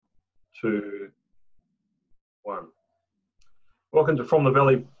2, 1. Welcome to From the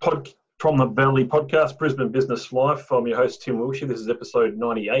Valley podcast, Brisbane Business Life. I'm your host, Tim Wilshire. This is episode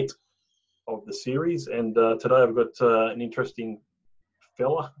 98 of the series, and today I've got an interesting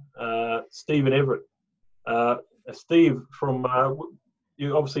fella, Stephen Everett. Steve,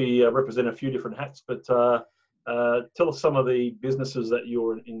 you obviously represent a few different hats, but tell us some of the businesses that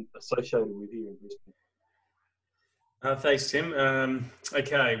you're associated with here in Brisbane. Thanks, Tim.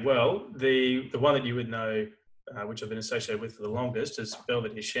 Okay, well, the one that you would know, which I've been associated with for the longest, is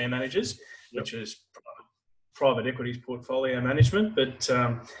Belvedere Share Managers, which is private equities portfolio management, but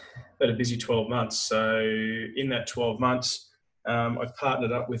had a busy 12 months. So in that 12 months, I've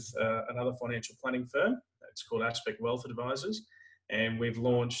partnered up with another financial planning firm. It's called Aspect Wealth Advisors, and we've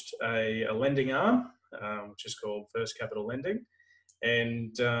launched a lending arm, which is called First Capital Lending.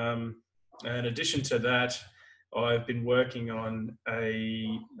 And in addition to that, I've been working on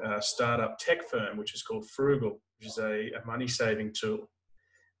a startup tech firm, which is called Frugal, which is a money-saving tool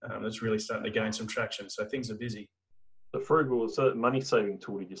that's really starting to gain some traction. So things are busy. The Frugal is a money-saving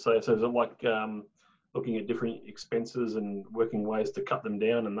tool, did you say? So is it like looking at different expenses and working ways to cut them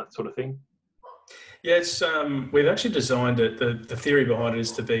down and that sort of thing? Yeah, it's we've actually designed it. The theory behind it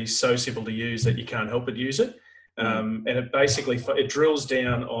is to be so simple to use that you can't help but use it. And it basically drills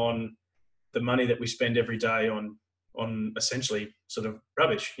down on the money that we spend every day on essentially sort of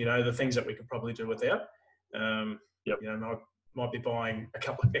rubbish, the things that we could probably do without. Might be buying a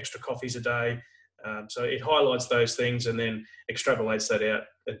couple of extra coffees a day. So it highlights those things and then extrapolates that out.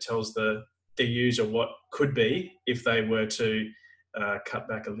 It tells the user what could be if they were to cut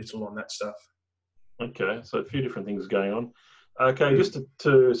back a little on that stuff. Okay, so a few different things going on. Okay, just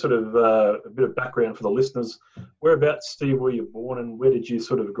to sort of a bit of background for the listeners, whereabouts, Steve, were you born and where did you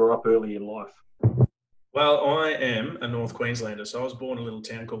sort of grow up early in life? Well, I am a North Queenslander, so I was born in a little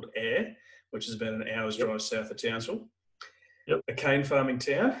town called Ayr, which is about an hour's drive south of Townsville. A cane farming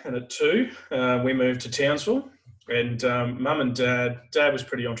town, and at 2, we moved to Townsville, and mum and dad was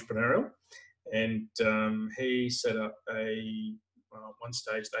pretty entrepreneurial, and he set up at one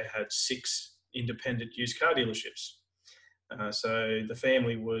stage they had 6 independent used car dealerships. So the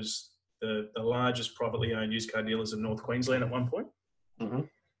family was the largest privately owned used car dealers in North Queensland at one point. Mm-hmm.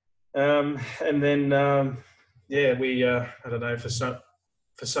 And then, we, I don't know,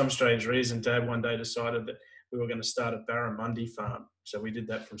 for some strange reason, Dad one day decided that we were going to start a barramundi farm. So we did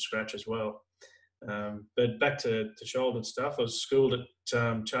that from scratch as well. But back to childhood stuff, I was schooled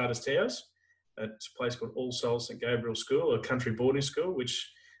at Charters Towers at a place called All Souls St Gabriel School, a country boarding school, which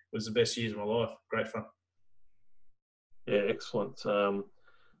was the best years of my life. Great fun. Yeah, excellent. And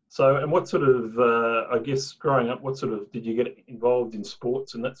what sort of, I guess, growing up, what sort of, did you get involved in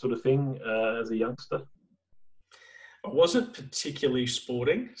sports and that sort of thing as a youngster? I wasn't particularly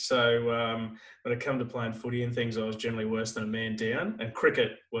sporting. So when it came to playing footy and things, I was generally worse than a man down. And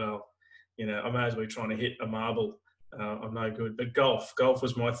cricket, well, I may as well be trying to hit a marble. I'm no good. But golf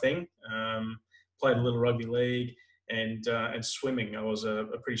was my thing. Played a little rugby league and swimming. I was a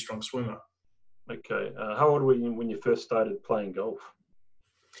pretty strong swimmer. Okay. How old were you when you first started playing golf?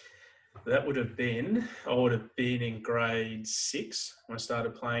 I would have been in grade 6 when I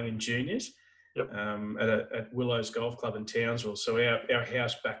started playing in juniors. At Willows Golf Club in Townsville. So our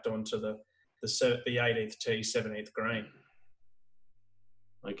house backed onto the 18th tee, 17th green.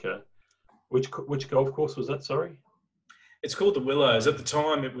 Okay. Which golf course was that, sorry? It's called the Willows. At the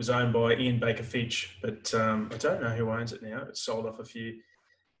time, it was owned by Ian Baker Finch, but I don't know who owns it now. It's sold off a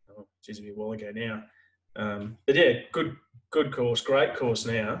while ago now. But yeah, good course, great course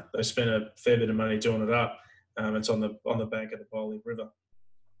now. They spent a fair bit of money doing it up. It's on the bank of the Bowley River.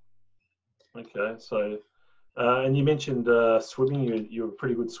 Okay, so and you mentioned swimming. You're a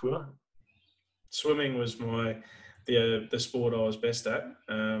pretty good swimmer. Swimming was the sport I was best at,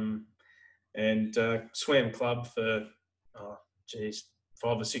 and swam club for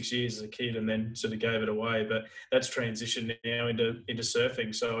 5 or 6 years as a kid, and then sort of gave it away. But that's transitioned now into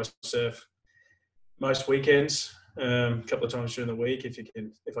surfing. So I surf most weekends, a couple of times during the week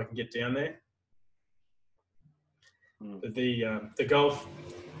if I can get down there. But the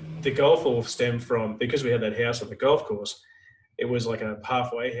golf all stemmed from, because we had that house on the golf course, it was like a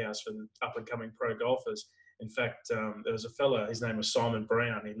halfway house for the up and coming pro golfers. In fact, there was a fella, his name was Simon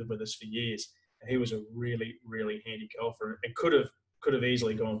Brown. He lived with us for years, and he was a really, really handy golfer and could have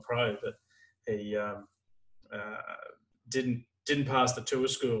easily gone pro, but he didn't pass the tour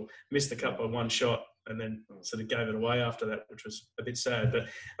school, missed the cut by one shot, and then sort of gave it away after that, which was a bit sad. But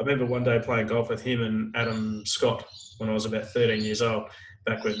I remember one day playing golf with him and Adam Scott when I was about 13 years old,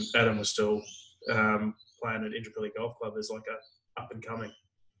 back when Adam was still playing at Indooroopilly Golf Club as like a up and coming.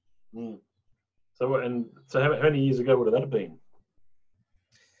 Mm. So how many years ago would that have been?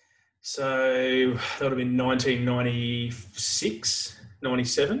 So that would have been 1996,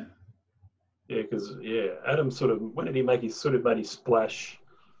 97. Yeah, because Adam when did he make his made his splash?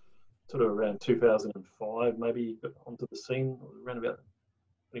 Sort of around 2005, maybe he got onto the scene around about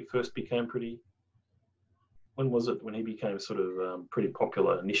when he first became pretty. When was it when he became pretty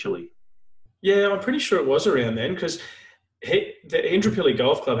popular initially? Yeah, I'm pretty sure it was around then because the Indooroopilly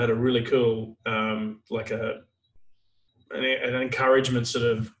Golf Club had a really cool, an encouragement sort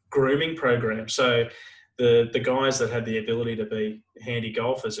of grooming program. So the guys that had the ability to be handy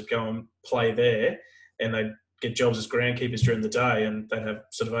golfers would go and play there, and they'd get jobs as groundkeepers during the day, and they'd have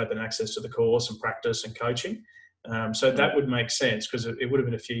sort of open access to the course and practice and coaching. So that would make sense because it would have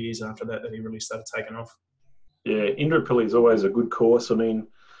been a few years after that he really started taking off. Yeah, Indooroopilly is always a good course. I mean,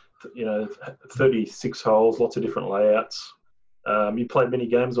 36 holes, lots of different layouts. You played many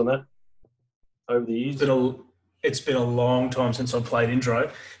games on that over the years? It's been a long time since I played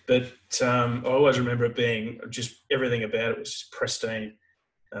Indro, but I always remember it being just everything about it was just pristine.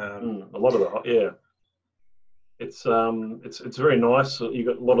 A lot of it's very nice. You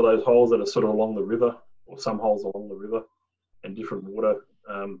got a lot of those holes that are sort of along the river, or some holes along the river, and different water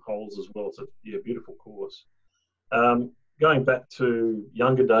holes as well. So yeah, beautiful course. Going back to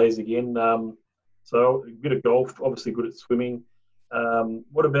younger days again, so a bit of golf, obviously good at swimming.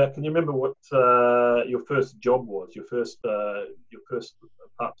 What about? Can you remember what your first job was? Your first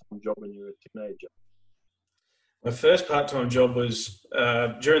part-time job when you were a teenager? My first part-time job was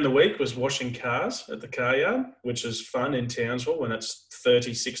during the week was washing cars at the car yard, which is fun in Townsville when it's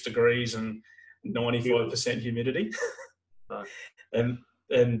 36 degrees and 95% humidity. No. And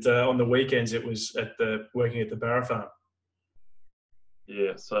on the weekends it was working at the Barra Farm.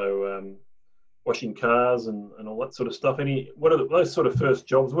 Yeah, so washing cars and all that sort of stuff. What are those sort of first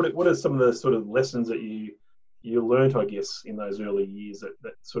jobs? What are some of the sort of lessons that you learned, I guess, in those early years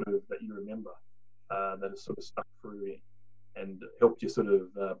that you remember that has sort of stuck through and helped you sort of,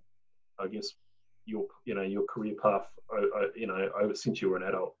 I guess, your career path, since you were an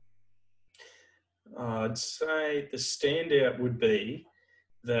adult? I'd say the standout would be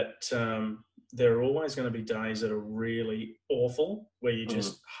that there are always going to be days that are really awful where you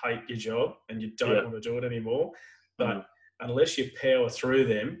just hate your job and you don't want to do it anymore. But unless you power through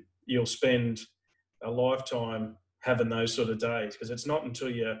them, you'll spend a lifetime having those sort of days, because it's not until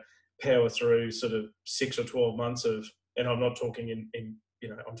you power through sort of 6 or 12 months of, and I'm not talking I'm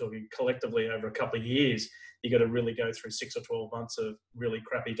talking collectively over a couple of years, you got to really go through 6 or 12 months of really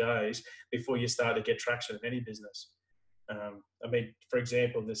crappy days before you start to get traction in any business. I mean, for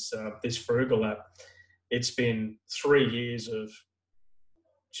example, this Frugal app, it's been 3 years of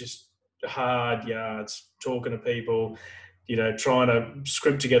just hard yards, talking to people, trying to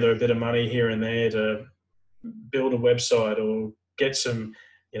scrimp together a bit of money here and there to build a website or get some,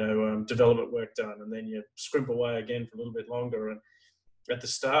 development work done. And then you scrimp away again for a little bit longer. And at the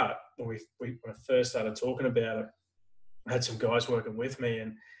start, when I first started talking about it, I had some guys working with me,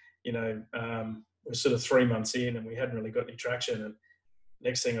 and, we're sort of 3 months in and we hadn't really got any traction. And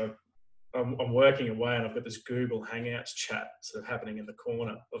next thing I'm working away and I've got this Google Hangouts chat sort of happening in the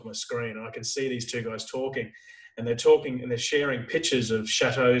corner of my screen. And I can see these two guys talking, and they're sharing pictures of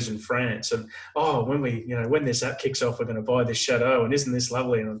chateaus in France. And, when this app kicks off, we're going to buy this chateau, and isn't this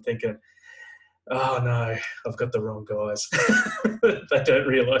lovely? And I'm thinking, oh no, I've got the wrong guys. They don't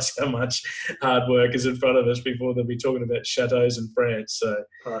realise how much hard work is in front of us before they'll be talking about chateaus in France. So,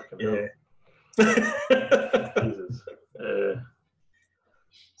 yeah. Jesus.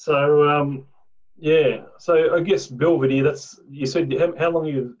 So I guess Belvedere, you said, how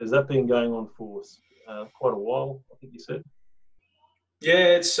long has that been going on for? Quite a while, I think you said.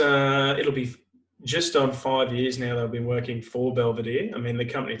 Yeah, it'll be just on 5 years now that I've been working for Belvedere. I mean, the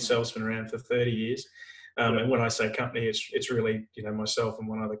company itself's been around for 30 years. And when I say company, it's really, myself and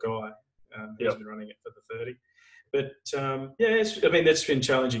one other guy who's been running it for the 30. But that's been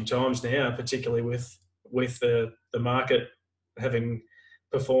challenging times now, particularly with the market having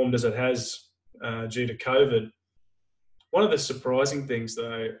performed as it has due to COVID. One of the surprising things,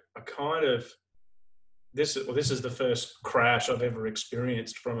 though, this is the first crash I've ever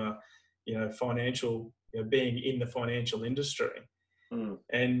experienced from a financial, being in the financial industry.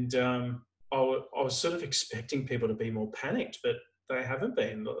 And I was sort of expecting people to be more panicked, but they haven't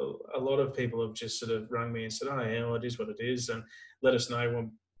been. A lot of people have just sort of rung me and said, oh, yeah, well, it is what it is, and let us know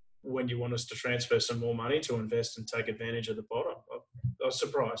when you want us to transfer some more money to invest and take advantage of the bottom. I was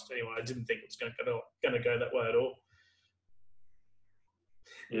surprised. Anyway, I didn't think it was going to go that way at all.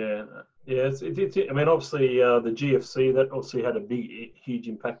 Yeah, yeah. I mean, obviously, the GFC that obviously had a huge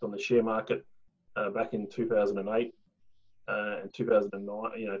impact on the share market back in 2008 and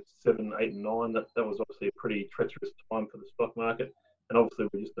 2009. 7, 8, and 9. That was obviously a pretty treacherous time for the stock market. And obviously,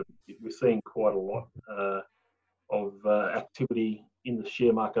 we're seeing quite a lot of activity in the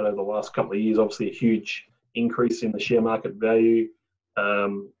share market over the last couple of years. Obviously, a huge increase in the share market value,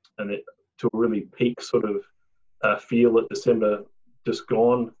 and to a really peak sort of feel at December just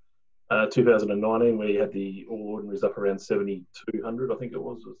gone, 2019, where you had the All Ordinaries up around 7,200, I think it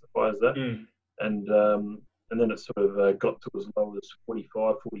was as high as that, and then it sort of got to as low as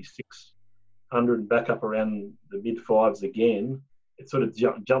 45, 4,600, back up around the mid fives again. It sort of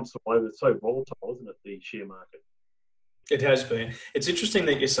jumps all over. It's so volatile, isn't it, the share market? It has been. It's interesting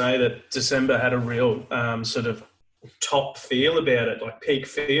that you say that December had a real sort of top feel about it, like peak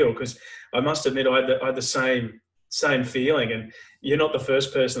feel, because I must admit I had the same feeling, and you're not the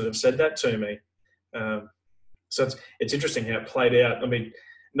first person that have said that to me. So it's interesting how it played out. I mean,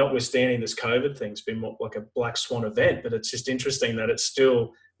 notwithstanding this COVID thing, it's been more like a black swan event, but it's just interesting that it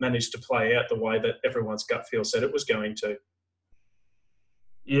still managed to play out the way that everyone's gut feel said it was going to.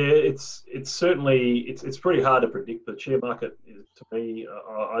 Yeah, it's certainly it's pretty hard to predict. The share market is, to me,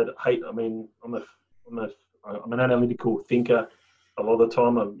 I hate. I mean, I'm an analytical thinker. A lot of the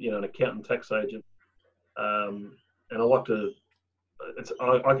time, I'm an accountant, tax agent, and I like to.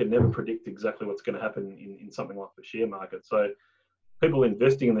 I can never predict exactly what's going to happen in something like the share market. So people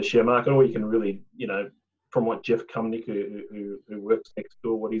investing in the share market, or you can really, from what Jeff Cumnick, who works next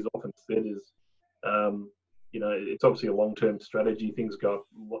door, what he's often said is, it's obviously a long-term strategy. Things go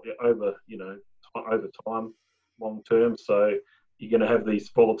over time, long-term. So you're going to have these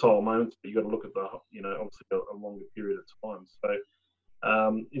volatile moments, but you've got to look at obviously a longer period of time. So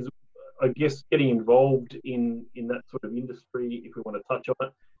I guess getting involved in that sort of industry, if we want to touch on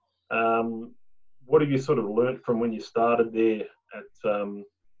it, what have you sort of learnt from when you started there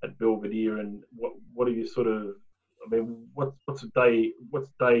at Belvedere, and what have you sort of, I mean, what's day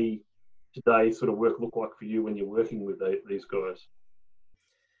to day sort of work look like for you when you're working with these guys?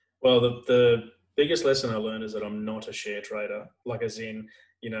 Well, the biggest lesson I learned is that I'm not a share trader. Like, as in,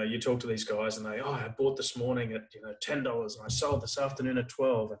 you talk to these guys and I bought this morning at $10 and I sold this afternoon at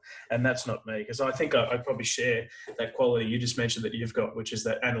 12, and that's not me, because I think I probably share that quality you just mentioned that you've got, which is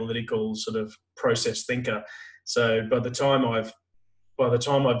that analytical sort of process thinker. So by the time I've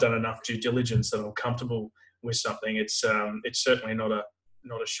done enough due diligence that I'm comfortable with something, it's certainly not a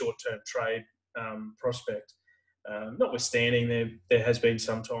short-term trade prospect. Notwithstanding, there has been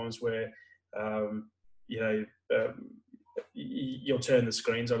some times where you'll turn the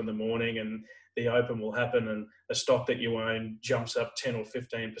screens on in the morning and the open will happen and a stock that you own jumps up 10 or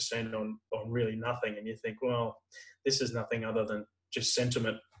 15% on really nothing, and you think, well, this is nothing other than just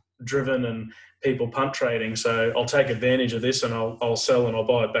sentiment driven and people punt trading, so I'll take advantage of this and I'll sell and I'll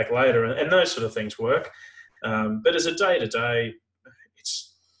buy it back later, and those sort of things work. But as a day-to-day,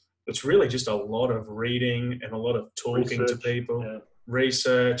 it's really just a lot of reading and a lot of talking to people,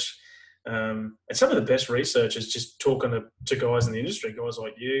 research. And some of the best research is just talking to guys in the industry, guys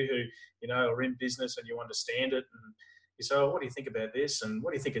like you who, are in business and you understand it. And you say, oh, what do you think about this? And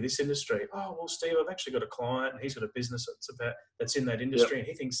what do you think of this industry? Oh, well, Steve, I've actually got a client and he's got a business that's in that industry and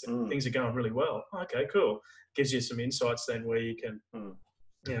he thinks things are going really well. Okay, cool. Gives you some insights then where you can,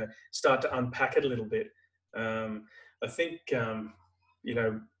 start to unpack it a little bit. I think, I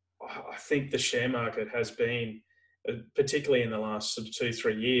think the share market has been, particularly in the last sort of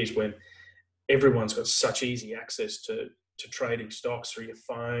 2-3 years, when everyone's got such easy access to trading stocks through your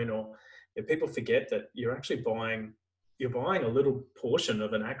phone, or people forget that you're actually buying a little portion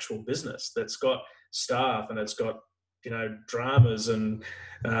of an actual business that's got staff and it's got dramas and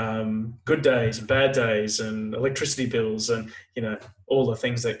good days and bad days and electricity bills and all the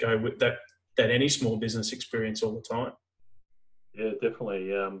things that go with that any small business experience all the time. Yeah,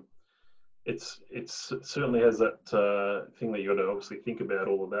 definitely. It certainly has that thing that you got to obviously think about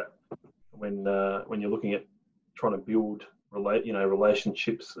all of that when you're looking at trying to build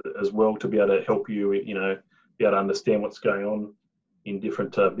relationships as well, to be able to help you be able to understand what's going on in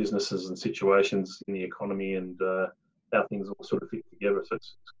different businesses and situations in the economy, and how things all sort of fit together. So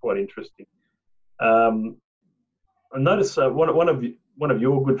it's quite interesting. I noticed one of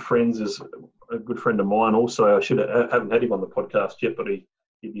your good friends is a good friend of mine also. I haven't had him on the podcast yet, but he'd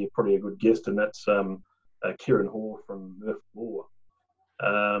be probably a good guest, and that's Kieran Hall from Murph Law.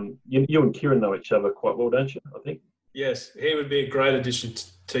 You and Kieran know each other quite well, don't you? I think. Yes, he would be a great addition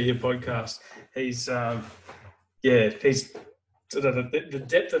to your podcast. He's the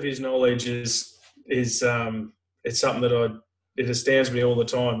depth of his knowledge is it's something that it astounds me all the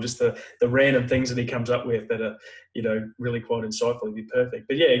time, just the random things that he comes up with that are, really quite insightful. It'd be perfect.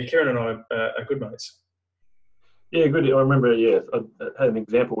 But yeah, Kieran and I are good mates. Yeah, good. I remember, I had an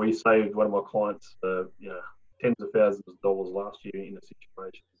example where he saved one of my clients, tens of thousands of dollars last year in a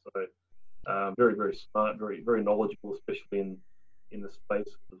situation. So very, very smart, very, very knowledgeable, especially in the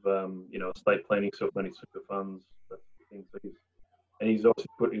space of, estate planning, self-managed super funds, that sort of thing. So he's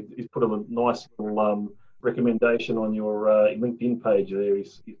obviously put a nice little recommendation on your LinkedIn page there.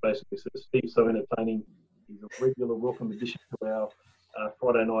 He's basically said, Steve's so entertaining. He's a regular welcome addition to our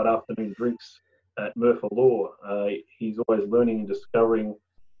Friday night afternoon drinks at Murphy Law. He's always learning and discovering,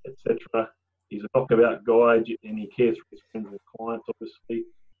 etc. He's a knockabout guy, and he cares for his friends and clients, obviously.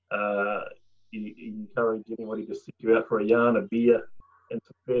 He encourage anybody to stick you out for a yarn, a beer, and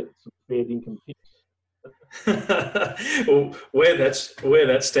some fair dinkum tips. Well, where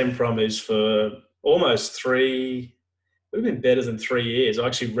that stemmed from is for almost we've been better than 3 years. I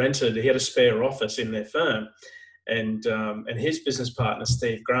actually he had a spare office in their firm, and his business partner,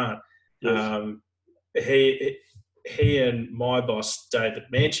 Steve Grant, Yes. He and my boss, David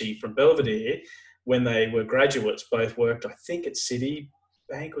Manchi from Belvedere, when they were graduates, both worked, I think, at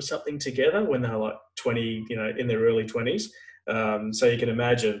Citibank or something together when they were like 20, in their early 20s. So you can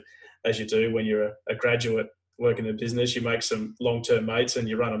imagine, as you do when you're a graduate working in business, you make some long-term mates and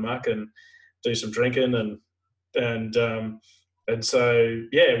you run amok and do some drinking and so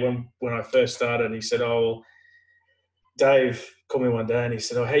yeah, when I first started, he said, "Oh, Dave called me one day and he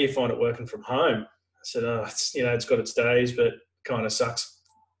said, 'Oh, how you find it working from home?' I said, 'Oh, it's got its days, but kind of sucks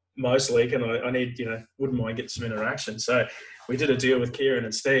mostly. And I need, wouldn't mind getting some interaction.' So we did a deal with Kieran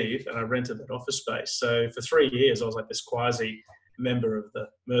and Steve, and I rented that office space. So for 3 years, I was like this quasi member of the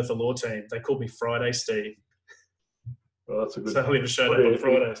Murphy Law team. They called me Friday Steve. Well, that's a good. So I even showed up on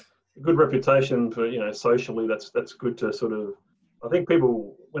Fridays. Good reputation for socially. That's good to sort of. I think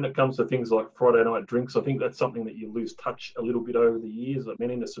people, when it comes to things like Friday night drinks, I think that's something that you lose touch a little bit over the years. I mean,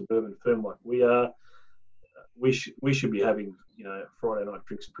 in a suburban firm like we are, we should be having Friday night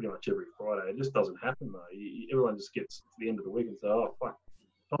drinks pretty much every Friday. It just doesn't happen though. Everyone just gets to the end of the week and say, "Oh fuck,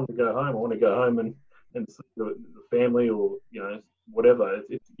 time to go home. I want to go home and see the family or whatever."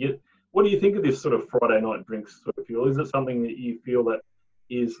 What do you think of this sort of Friday night drinks sort of feel? Is it something that you feel that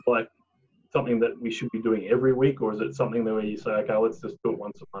is like something that we should be doing every week, or is it something that where you say, okay, let's just do it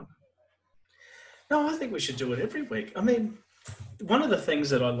once a month? No, I think we should do it every week. I mean, one of the things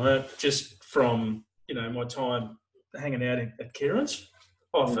that I learned just from my time hanging out at Kieran's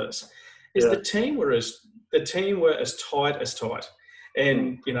office is the team were as tight,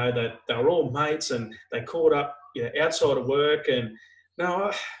 and that they were all mates and they caught up outside of work. And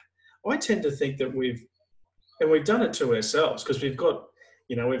now I tend to think that we've done it to ourselves, because we've got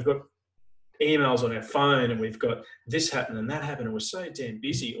emails on our phone and we've got this happen and that happen, and we're so damn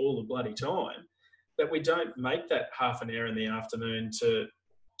busy all the bloody time that we don't make that half an hour in the afternoon to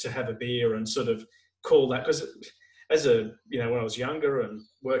have a beer and sort of call that. Because as when I was younger and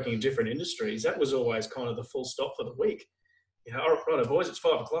working in different industries, that was always kind of the full stop for the week. All right, boys, it's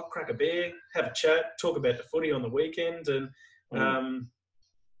 5 o'clock, crack a beer, have a chat, talk about the footy on the weekend, and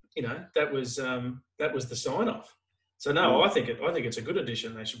that was the sign off. So no, I think it's a good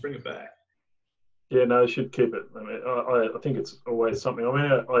addition. They should bring it back. Yeah, no, they should keep it. I mean, I think it's always something. I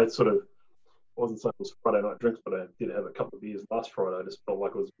mean, I sort of wasn't saying it was Friday night drinks, but I did have a couple of beers last Friday. I just felt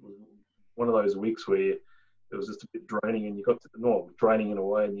like it was one of those weeks where it was just a bit draining, and you got to draining in a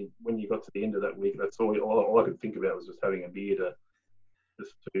way. And when you got to the end of that week, that's all I could think about was just having a beer to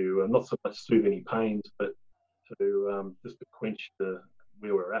not so much soothe any pains, but to just to quench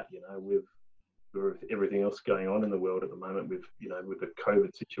where we're at, with everything else going on in the world at the moment, with the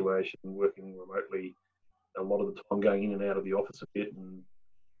COVID situation, working remotely, a lot of the time going in and out of the office a bit,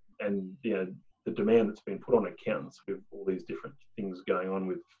 and the demand that's been put on accountants with all these different things going on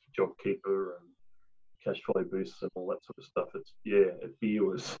with JobKeeper and cash flow boosts and all that sort of stuff. Beer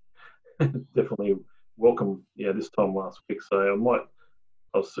was definitely welcome. This time last week, so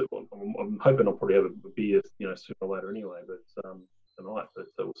I'm hoping I'll probably have a beer, sooner or later anyway, but tonight. But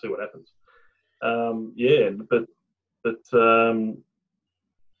we'll see what happens.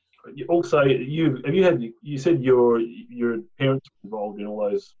 Also, you said your parents were involved in all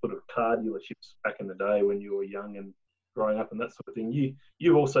those sort of car dealerships back in the day when you were young and growing up and that sort of thing.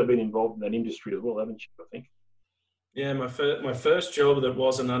 You've also been involved in that industry as well, haven't you? I think. Yeah, my first job that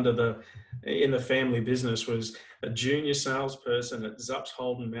wasn't in the family business was a junior salesperson at Zups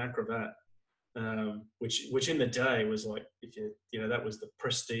Holden Mount Gravatt, which in the day was like, that was the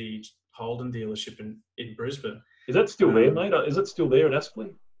prestige Holden dealership in Brisbane. Is that still there, mate? Is it still there at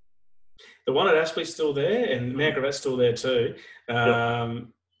Aspley? The one at Aspley's still there, and Mount Grevett's still there too.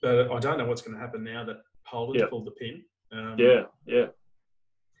 But I don't know what's going to happen now that Holden's pulled the pin. Yeah.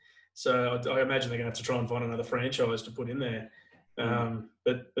 So I imagine they're going to have to try and find another franchise to put in there.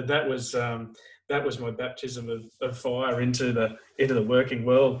 But that was my baptism of fire into the working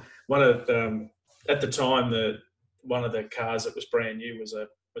world. At the time, one of the cars that was brand new was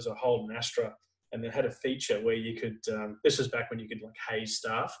a Holden Astra, and it had a feature where you could. This was back when you could like haze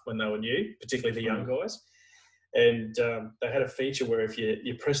staff when they were new, particularly the young guys. And they had a feature where if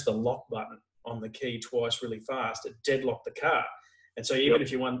you press the lock button on the key twice really fast, it deadlocked the car. And so even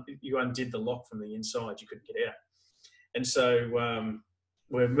if you undid the lock from the inside, you couldn't get out. And so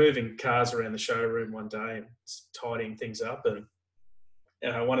we're moving cars around the showroom one day and tidying things up. And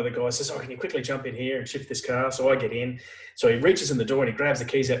one of the guys says, "Oh, can you quickly jump in here and shift this car?" So I get in. So he reaches in the door and he grabs the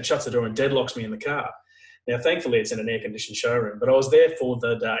keys out and shuts the door and deadlocks me in the car. Now, thankfully, it's in an air-conditioned showroom, but I was there for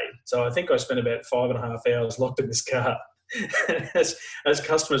the day. So I think I spent about 5.5 hours locked in this car as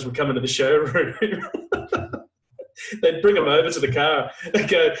customers would come into the showroom. They'd bring them over to the car and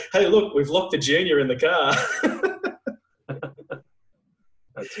go, "Hey, look, we've locked the junior in the car."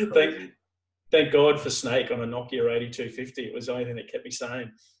 Thank God for Snake on a Nokia 8250. It was the only thing that kept me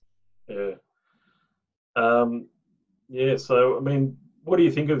sane. Yeah. So, I mean, what do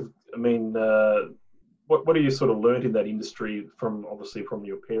you think of, what do you sort of learned in that industry from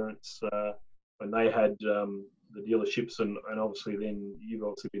your parents when they had the dealerships and obviously then you've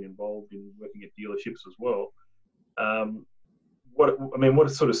obviously been involved in working at dealerships as well.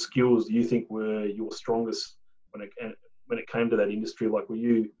 What sort of skills do you think were your strongest when it came to that industry? Like,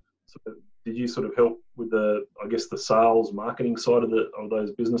 did you sort of help with the sales marketing side of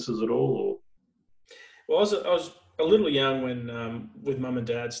those businesses at all? Or? Well, I was a little young when with mum and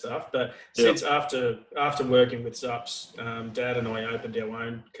dad stuff, but since after working with Zups, Dad and I opened our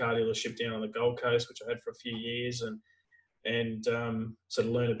own car dealership down on the Gold Coast, which I had for a few years, and sort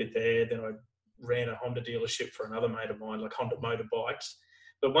of learned a bit there. Then I ran a Honda dealership for another mate of mine, like Honda Motorbikes.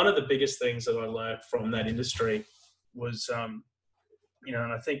 But one of the biggest things that I learned from that industry was, and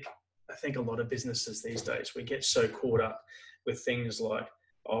I think a lot of businesses these days, we get so caught up with things like,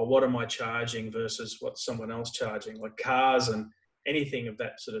 oh, what am I charging versus what someone else charging? Like cars and anything of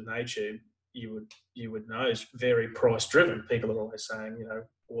that sort of nature, you would know is very price driven. People are always saying,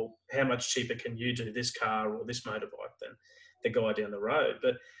 well, how much cheaper can you do this car or this motorbike than the guy down the road?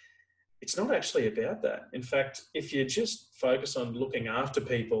 But it's not actually about that. In fact, if you just focus on looking after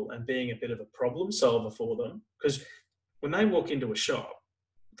people and being a bit of a problem solver for them, because when they walk into a shop,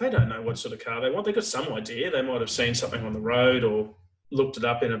 they don't know what sort of car they want. They've got some idea. They might have seen something on the road or looked it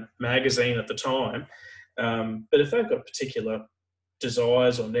up in a magazine at the time. But if they've got particular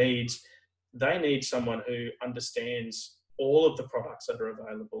desires or needs, they need someone who understands all of the products that are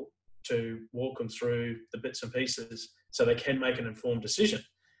available to walk them through the bits and pieces so they can make an informed decision.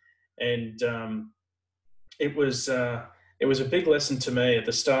 And it was a big lesson to me at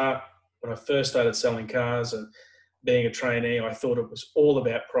the start when I first started selling cars and being a trainee. I thought it was all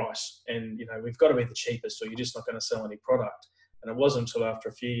about price, and we've got to be the cheapest, or you're just not going to sell any product. And it wasn't until after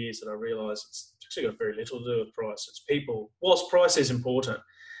a few years that I realised it's actually got very little to do with price. It's people. Whilst price is important,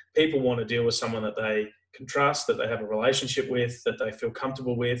 people want to deal with someone that they can trust, that they have a relationship with, that they feel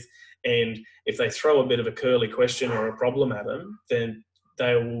comfortable with. And if they throw a bit of a curly question or a problem at them, then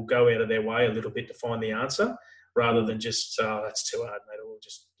they will go out of their way a little bit to find the answer, rather than just, "Oh, that's too hard, mate. We'll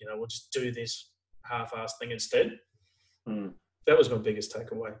just do this half-assed thing instead." That was my biggest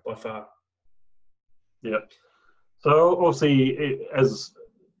takeaway by far. Yeah. So obviously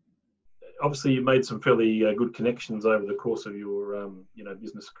you made some fairly good connections over the course of your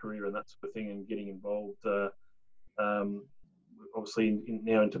business career and that sort of thing, and getting involved. Obviously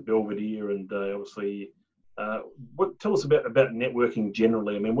now into Belvedere, and obviously, tell us about networking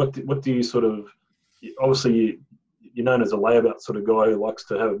generally. I mean, what do you sort of? Obviously, you're known as a layabout sort of guy who likes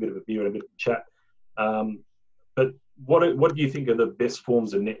to have a bit of a beer and a bit of a chat. But what do you think are the best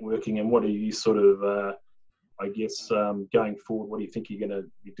forms of networking, and what are you sort of, going forward? What do you think you're going to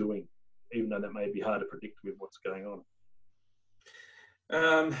be doing, even though that may be hard to predict with what's going on?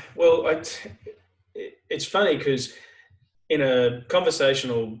 It's funny because in a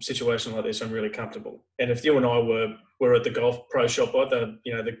conversational situation like this, I'm really comfortable. And if you and I were at the golf pro shop, at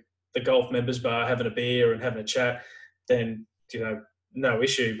the golf members bar, having a beer and having a chat, then no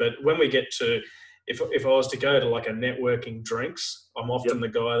issue. But when we get to, if I was to go to like a networking drinks, I'm often the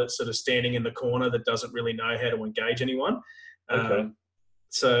guy that's sort of standing in the corner that doesn't really know how to engage anyone. Okay.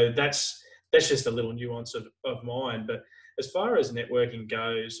 So that's just a little nuance of mine. But as far as networking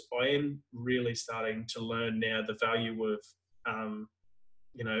goes, I am really starting to learn now the value of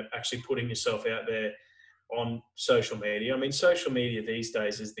actually putting yourself out there on social media. I mean, social media these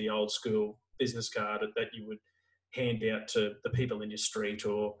days is the old school business card that you would hand out to the people in your street,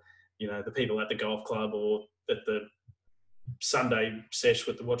 or, the people at the golf club, or at the Sunday sesh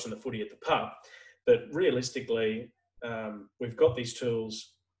with watching the footy at the pub. But realistically, we've got these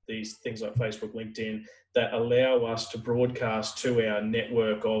tools, these things like Facebook, LinkedIn, that allow us to broadcast to our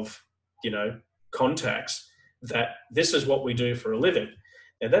network of, contacts that this is what we do for a living.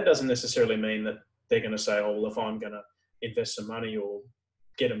 And that doesn't necessarily mean that they're going to say, oh, well, if I'm going to invest some money or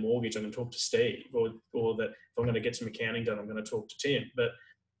get a mortgage, I'm going to talk to Steve, or that if I'm going to get some accounting done, I'm going to talk to Tim. But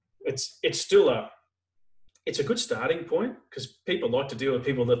it's still it's a good starting point, because people like to deal with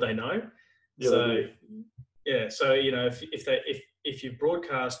people that they know. Yeah, so if you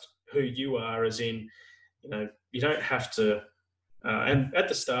broadcast who you are, as in, you don't have to. And at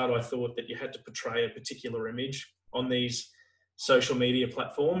the start, I thought that you had to portray a particular image on these social media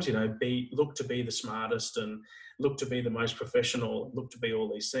platforms. Look to be the smartest, and look to be the most professional, look to be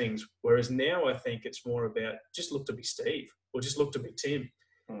all these things. Whereas now, I think it's more about just look to be Steve, or just look to be Tim,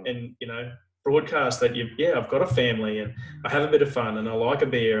 and broadcast that I've got a family, and I have a bit of fun, and I like a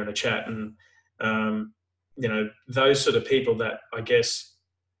beer and a chat, and those sort of people that I guess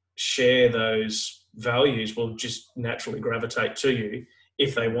share those values will just naturally gravitate to you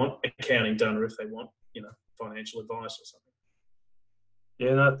if they want accounting done, or if they want financial advice or something.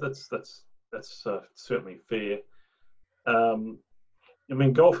 Yeah, no, that's certainly fair. I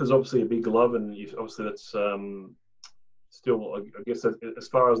mean, golf is obviously a big love, and obviously that's still, I guess, as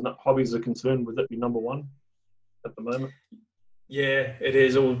far as hobbies are concerned, would that be number one at the moment? Yeah, it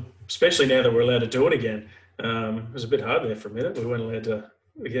is. Especially now that we're allowed to do it again. It was a bit hard there for a minute. We weren't allowed to.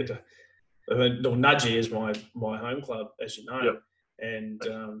 Nudgee is my home club, as you know. Yep. And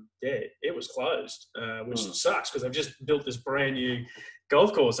it was closed, which sucks, because I've just built this brand new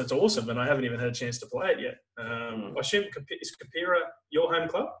golf course. That's awesome, and I haven't even had a chance to play it yet. I assume, is Kapira your home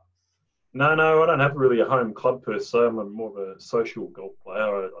club? No, I don't have really a home club per se. I'm more of a social golf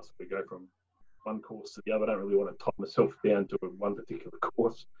player. I sort of go from one course to the other. I don't really want to tie myself down to one particular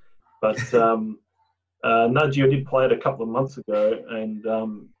course. But Nudgee, I did play it a couple of months ago, and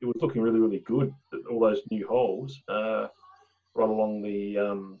it was looking really, really good. All those new holes right along the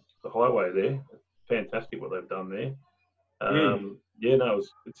highway there. Fantastic what they've done there.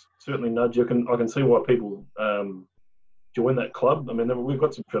 It's certainly Nudgee. I can see why people join that club. I mean, we've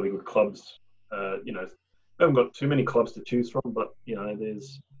got some fairly good clubs. We haven't got too many clubs to choose from, but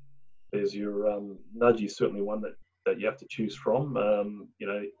there's your Nudgee, certainly one that you have to choose from.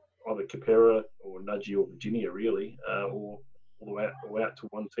 Either Kapira or Nudgee or Virginia, really, or out to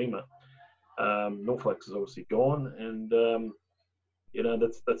one teamer. Norfolk is obviously gone, and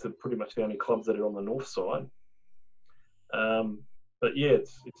that's pretty much the only clubs that are on the north side. But yeah,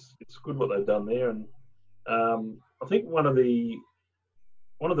 it's good what they've done there, and I think one of the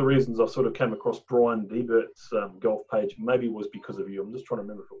reasons I sort of came across Brian Debert's golf page maybe was because of you. I'm just trying to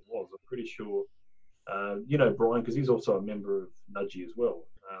remember if it was. I'm pretty sure. Brian, because he's also a member of Nudgee as well.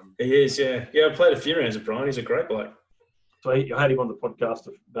 He is, yeah. Yeah, I played a few rounds with Brian. He's a great bloke. So I had him on the podcast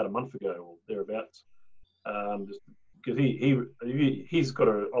about a month ago or thereabouts. Just because he's got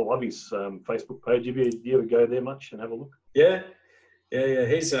I love his Facebook page. Do you ever go there much and have a look? Yeah.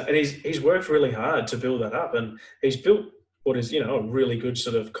 He's worked really hard to build that up, and he's built what is a really good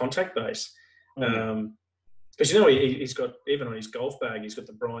sort of contact base. Because he's got, even on his golf bag, he's got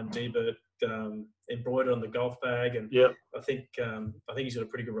the Brian Debert embroidered on the golf bag, and I think he's got a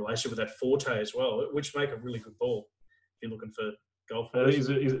pretty good relationship with that Forte as well, which make a really good ball if you're looking for golf. He's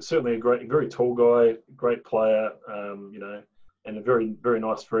certainly a very tall guy, great player, and a very, very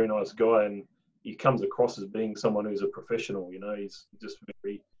nice guy, and he comes across as being someone who's a professional. He's just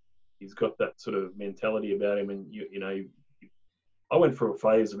he's got that sort of mentality about him, and I went through a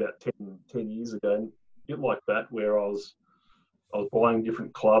phase about 10 years ago, a bit like that, where I was buying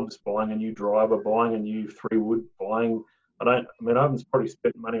different clubs, buying a new driver, buying a new 3-wood, I haven't probably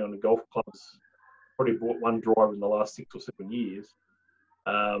spent money on the golf clubs. Probably bought one driver in the last 6 or 7 years,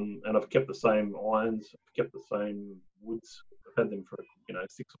 and I've kept the same irons, I've kept the same woods. I've had them for 6 or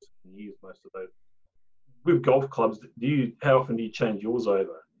 7 years, most of those. With golf clubs, how often do you change yours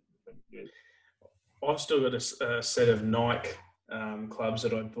over? Yeah. I've still got a set of Nike clubs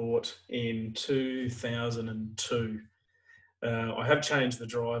that I bought in 2002. I have changed the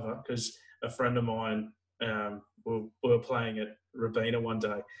driver because a friend of mine, we were playing at Robina one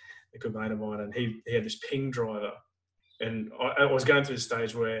day, a good mate of mine, and he had this Ping driver. And I was going through the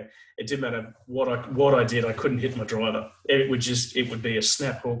stage where it didn't matter what I did, I couldn't hit my driver. It would be a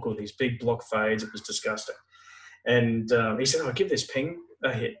snap hook or these big block fades. It was disgusting. And he said, "Give this Ping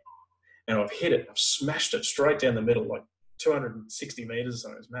a hit. And I've hit it. I've smashed it straight down the middle, like 260 metres or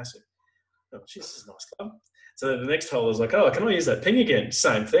something. It's massive. Oh, geez, this is a nice club. So the next hole I was like, oh, can I use that ping again?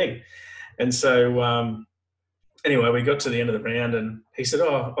 Same thing. And so anyway, we got to the end of the round and he said,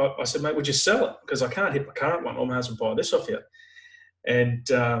 I said, mate, would you sell it? Because I can't hit my current one. I might as well buy this off you. And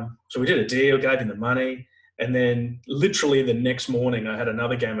so we did a deal, gave him the money. And then literally the next morning, I had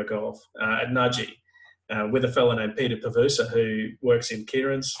another game of golf at Nudgee with a fellow named Peter Pavusa, who works in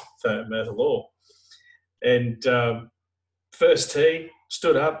Kieran's for Merthyr Law. And first tee,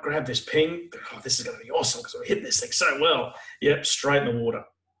 stood up, grabbed this ping. Oh, this is going to be awesome because I hit this thing so well. Yep, straight in the water.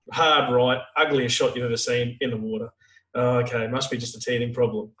 Hard right, ugliest shot you've ever seen in the water. Oh, okay, must be just a teething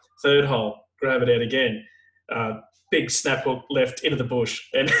problem. Third hole, grab it out again. Big snap hook left into the bush.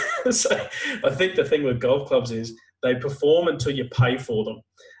 And so I think the thing with golf clubs is they perform until you pay for them.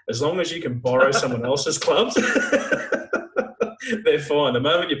 As long as you can borrow someone else's clubs, they're fine. The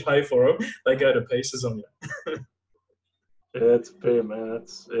moment you pay for them, they go to pieces on you. Yeah, it's fair, man.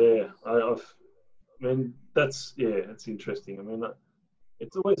 That's it's interesting. I mean,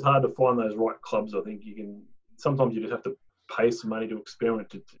 it's always hard to find those right clubs. I think sometimes you just have to pay some money to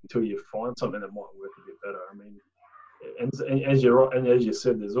experiment until you find something that might work a bit better. I mean, and as you're right, and as you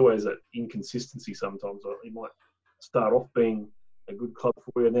said, there's always that inconsistency sometimes. It might start off being a good club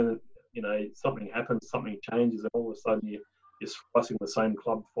for you, and then something happens, something changes, and all of a sudden you're slicing the same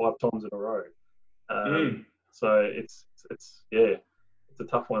club 5 times in a row. So it's a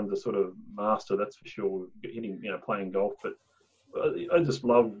tough one to sort of master. That's for sure. Playing golf, but I just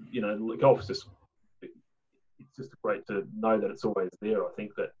love golf is just great to know that it's always there. I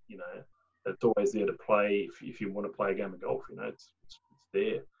think that it's always there to play if you want to play a game of golf. It's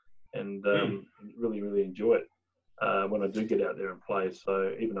there, and really really enjoy it when I do get out there and play.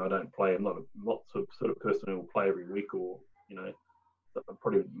 So even though I don't play, I'm not the sort of person who will play every week, or I'm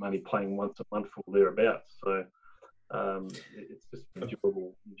probably only playing once a month or thereabouts. So it's just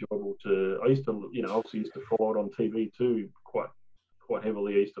enjoyable to. I also used to follow it on TV too, quite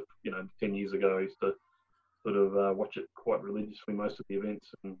heavily. I used to, 10 years ago, I used to sort of watch it quite religiously, most of the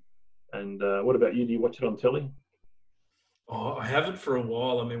events. And what about you? Do you watch it on telly? Oh, I haven't for a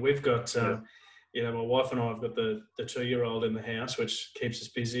while. I mean, we've got, my wife and I have got the 2-year-old in the house, which keeps us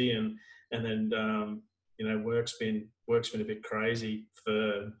busy, and then work's been a bit crazy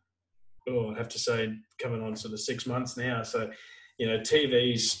for, I have to say, coming on sort of 6 months now. So,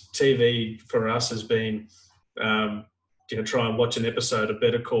 TV for us has been, try and watch an episode of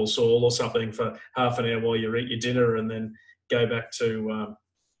Better Call Saul or something for half an hour while you eat your dinner, and then go back to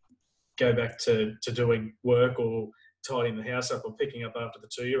doing work or tidying the house up or picking up after the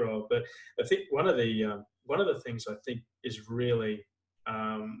 2-year-old. But I think one of the things I think is really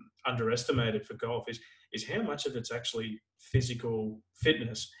underestimated for golf is how much of it's actually physical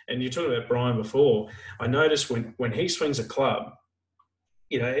fitness. And you talked about Brian before. I noticed when he swings a club,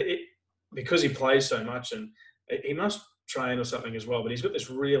 because he plays so much, and he must train or something as well, but he's got this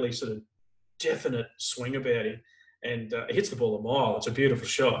really sort of definite swing about him, and he hits the ball a mile. It's a beautiful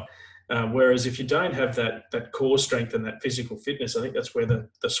shot. Whereas if you don't have that core strength and that physical fitness, I think that's where the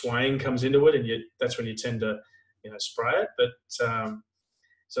swaying comes into it, and that's when you tend to spray it. But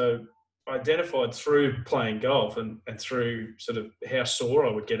so I identified through playing golf and through sort of how sore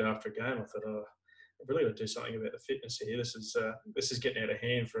I would get after a game. I thought, I really got to do something about the fitness here. This is getting out of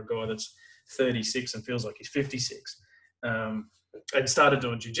hand for a guy that's 36 and feels like he's 56. And started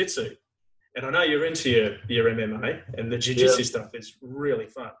doing jiu-jitsu. And I know you're into your MMA, and the jiu-jitsu stuff is really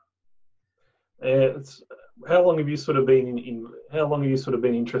fun. How long have you sort of been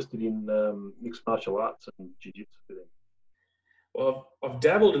interested in mixed martial arts and jiu-jitsu? Well, I've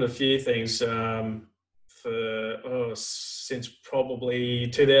dabbled in a few things since probably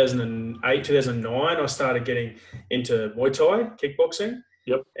 2008, 2009. I started getting into Muay Thai, kickboxing.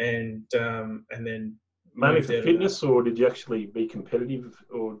 Yep. And then mainly for fitness, or did you actually be competitive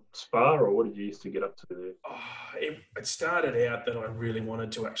or spar, or what did you used to get up to there? It started out that I really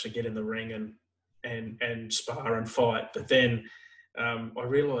wanted to actually get in the ring and spar and fight, but then I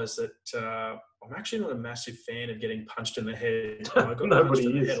realised that I'm actually not a massive fan of getting punched in the head. I got punched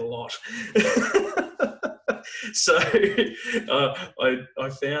in the head a lot. So I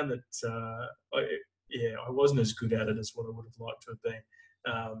found that I wasn't as good at it as what I would have liked to have been.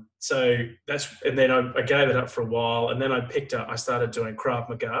 And then I gave it up for a while, and then I started doing Krav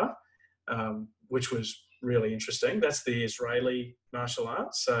Maga, which was really interesting. That's the Israeli martial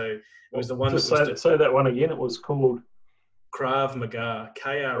arts. So it was the one say that one again. It was called Krav Maga,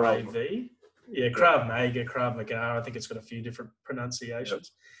 Krav. Yeah, Krav Maga. I think it's got a few different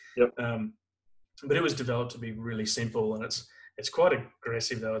pronunciations. Yep. But it was developed to be really simple, and It's quite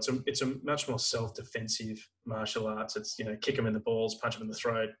aggressive though. It's a much more self-defensive martial arts. It's, kick them in the balls, punch them in the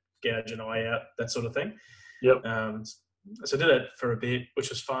throat, gouge an eye out, that sort of thing. Yep. So I did that for a bit, which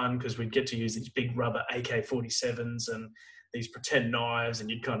was fun because we'd get to use these big rubber AK-47s and these pretend knives, and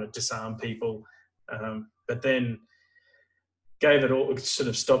you'd kind of disarm people. But then gave it all, sort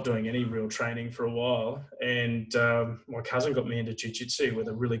of stopped doing any real training for a while. And my cousin got me into jiu-jitsu with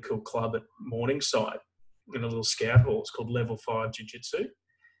a really cool club at Morningside in a little scout hall. It's called Level 5 Jiu-Jitsu.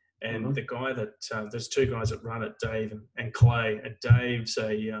 And the guy that, there's two guys that run it, Dave and Clay. And Dave's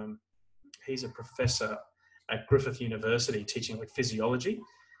he's a professor at Griffith University teaching like physiology.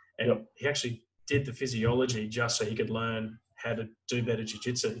 And he actually did the physiology just so he could learn how to do better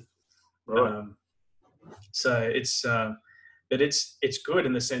jiu-jitsu. Right. So it's good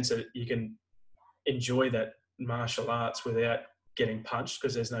in the sense that you can enjoy that martial arts without getting punched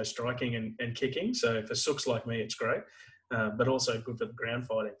because there's no striking and kicking. So for sooks like me, it's great, but also good for the ground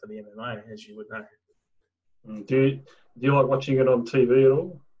fighting for the MMA, as you would know. Do you like watching it on TV at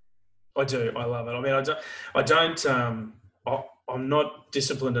all? I do. I love it. I mean, I'm not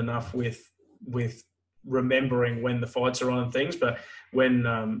disciplined enough with remembering when the fights are on and things, but when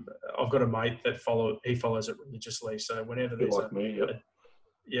I've got a mate that he follows it religiously. So whenever there's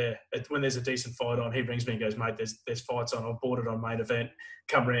when there's a decent fight on, he rings me and goes, "Mate, there's fights on. I've bought it on Main Event.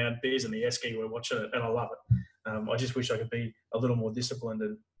 Come round, beers in the esky. We're watching it," and I love it. I just wish I could be a little more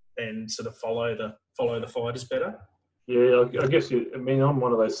disciplined and sort of follow the fighters better. Yeah, I guess. I'm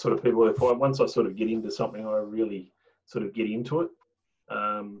one of those sort of people. Once I sort of get into something, I really sort of get into it.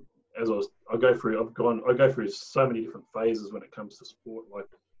 I go through so many different phases when it comes to sport. Like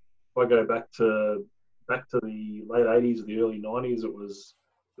if I go back to the late '80s or the early '90s, it was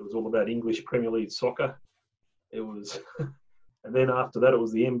all about English Premier League soccer. It was, and then after that, it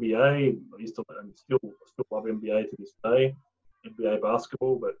was the NBA. I used to and still love NBA to this day, NBA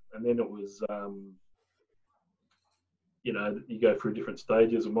basketball. And then it was, you go through different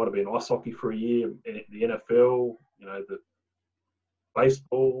stages. It might have been ice hockey for a year, the NFL, the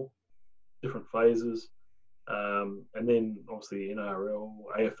baseball, different phases. And then obviously the NRL,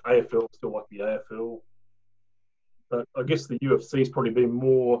 AFL, still like the AFL. But I guess the UFC's probably been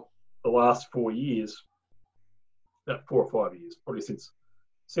more the last 4 years, about 4 or 5 years, probably since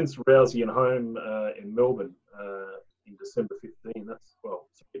Rousey and Home in Melbourne in December 15.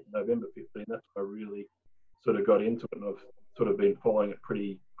 November 15. That's when I really sort of got into it, and I've sort of been following it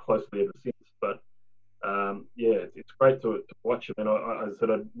pretty closely ever since. But it's great to watch it. And I said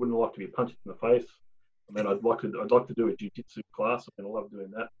I wouldn't like to be punched in the face. I mean, I'd like to do a jiu-jitsu class. I love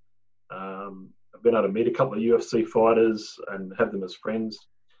doing that. I've been able to meet a couple of UFC fighters and have them as friends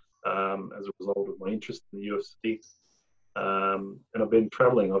as a result of my interest in the UFC. And I've been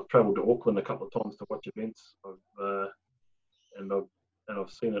travelling. I've travelled to Auckland a couple of times to watch events. I've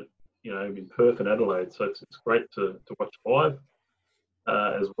seen it, in Perth and Adelaide. So it's great to watch live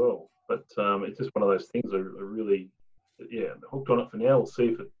as well. But it's just one of those things. I really, hooked on it for now. We'll see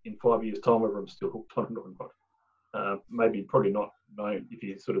if in 5 years' time whether I'm still hooked on it or not. Probably not. If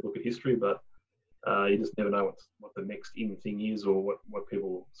you sort of look at history, but you just never know what the next in thing is, or what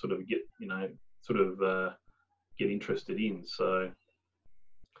people sort of get, get interested in. So,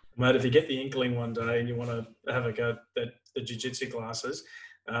 mate, if you get the inkling one day and you want to have a go at the jiu-jitsu classes,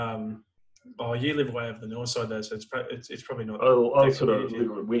 you live way over the north side though, so it's probably not. I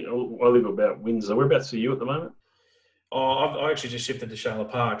live about Windsor. Whereabouts are you at the moment? I actually just shifted to Charlotte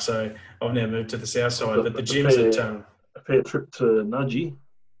Park, so I've now moved to the south side. But the gym's at a fair trip to Nudgee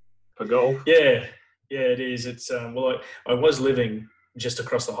for golf. Yeah, it is. It's I was living just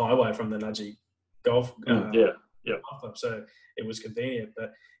across the highway from the Nudgee golf. Club, so it was convenient.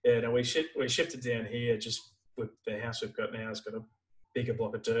 But we shifted down here just with the house we've got now. It's got a bigger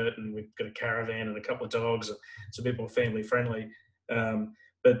block of dirt, and we've got a caravan and a couple of dogs. It's a bit more family friendly.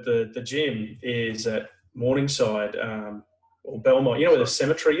 But the gym is at Morningside or Belmont. You know where the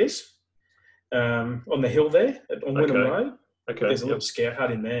cemetery is? On the hill there on Wynnum Road. Okay. There's a little scout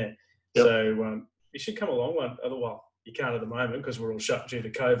hut in there. Yep. So you should come along one. Well, you can't at the moment because we're all shut due to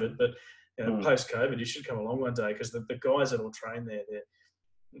COVID. But post-COVID, you should come along one day because the guys that all train there,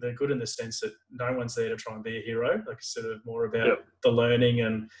 they're good in the sense that no one's there to try and be a hero. Like it's sort of more about the learning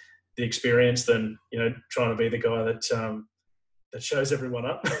and the experience than trying to be the guy that shows everyone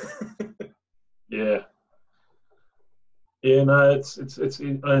up. Yeah. Yeah, no, it's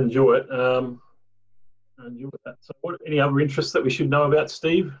I enjoy it. I enjoy that. So, any other interests that we should know about,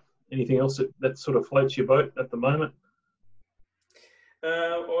 Steve? Anything else that sort of floats your boat at the moment?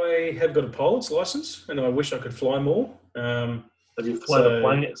 I have got a pilot's license, and I wish I could fly more. Have you flown a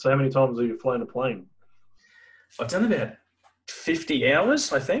plane? So, how many times have you flown a plane? I've done about 50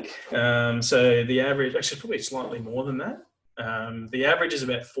 hours, I think. So the average, actually probably slightly more than that. The average is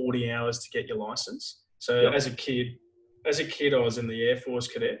about 40 hours to get your license. So Yep. as a kid, I was in the Air Force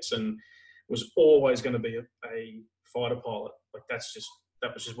Cadets and was always going to be a fighter pilot. Like that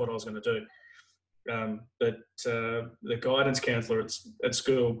was just what I was going to do. But the guidance counsellor at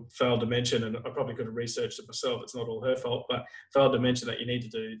school failed to mention, and I probably could have researched it myself, it's not all her fault, but failed to mention that you need to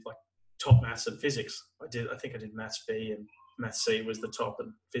do like top maths and physics. I think I did maths B, and maths C was the top,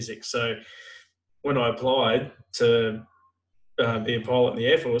 and physics. So when I applied to be a pilot in the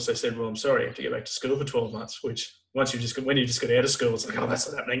Air Force, they said, well, I'm sorry, you have to get back to school for 12 months, which when you just got out of school, it's like, oh,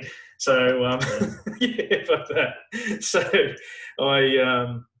 that's not happening. So yeah, fuck that. So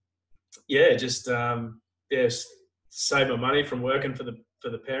I save my money from working for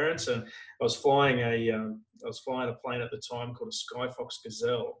the parents, and I was flying a plane at the time called a Skyfox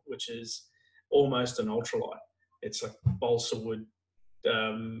Gazelle, which is almost an ultralight. It's like balsa wood,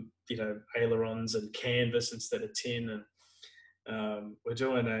 ailerons and canvas instead of tin, and we're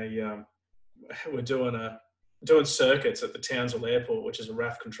doing circuits at the Townsville Airport, which is a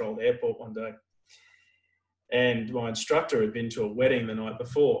RAF controlled airport, one day. And my instructor had been to a wedding the night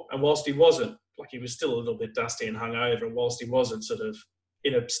before. And whilst he wasn't, like he was still a little bit dusty and hungover, and whilst he wasn't sort of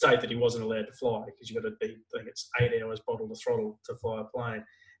in a state that he wasn't allowed to fly, because you've got to be, I think it's 8 hours bottle to throttle to fly a plane,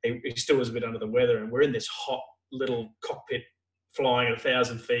 he still was a bit under the weather. And we're in this hot little cockpit flying at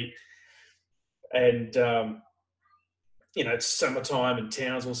 1,000 feet. And, it's summertime in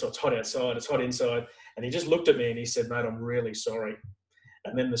Townsville, so it's hot outside, it's hot inside. And he just looked at me and he said, mate, I'm really sorry.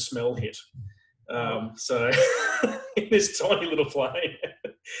 And then the smell hit. So in this tiny little plane,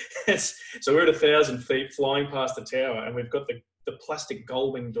 so we're at 1,000 feet flying past the tower, and we've got the plastic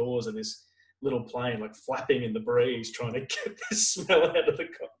gullwing doors of this little plane like flapping in the breeze, trying to get the smell out of the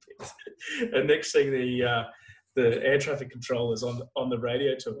cockpit. And next thing, the air traffic controllers on the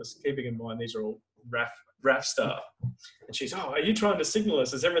radio to us, keeping in mind these are all RAF staff, and she's, oh, are you trying to signal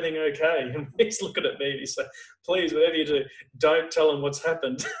us? Is everything okay? And he's looking at me and he's like, please, whatever you do, don't tell them what's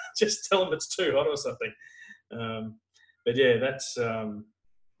happened. Just tell them it's too hot or something. But yeah, that's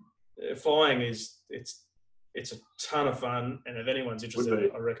flying it's a ton of fun, and if anyone's interested,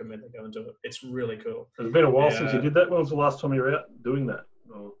 I recommend they go and do it. It's really cool. It's been a while since you did that. When was the last time you were out doing that?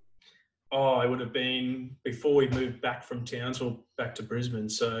 Oh, it would have been before we moved back from Townsville back to Brisbane.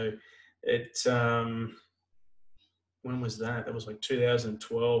 So it when was that? That was like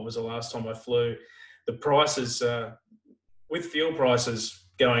 2012 was the last time I flew. The prices, with fuel prices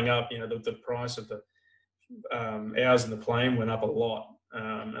going up, the price of the hours in the plane went up a lot.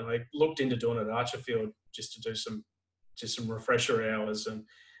 And I looked into doing it at Archerfield just to do some refresher hours. And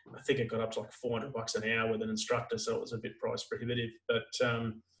I think it got up to like $400 an hour with an instructor. So it was a bit price prohibitive, but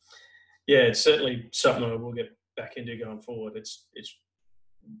yeah, it's certainly something I will get back into going forward. It's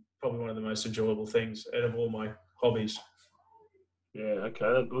probably one of the most enjoyable things out of all my hobbies. Yeah,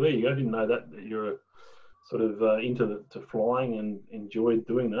 okay. Well, there you go. I didn't know that you're sort of into flying and enjoyed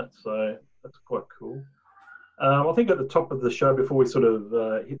doing that. So that's quite cool. I think at the top of the show, before we sort of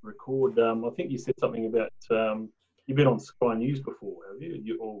hit record, I think you said something about you've been on Sky News before, have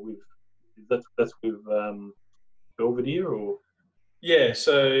you? Or that's with Belvedere, or? Yeah.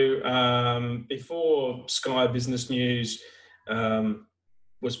 So before Sky Business News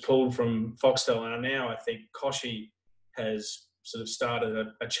was pulled from Foxtel, and now I think Koshi has sort of started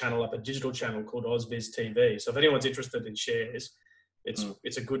a channel up, a digital channel called AusBiz TV. So if anyone's interested in shares,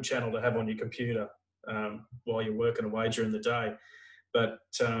 it's a good channel to have on your computer while you're working away during the day. But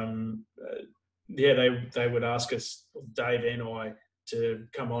they would ask us, Dave and I, to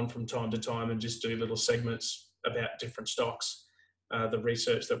come on from time to time and just do little segments about different stocks, the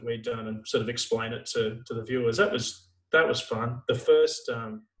research that we'd done, and sort of explain it to the viewers. That was fun. The first,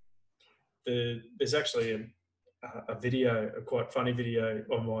 there's actually a video, a quite funny video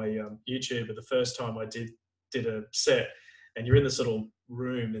on my YouTube of the first time I did a set, and you're in this little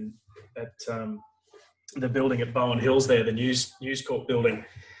room and at the building at Bowen Hills there, the News Corp building,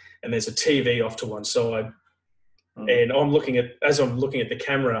 and there's a TV off to one side. And as I'm looking at the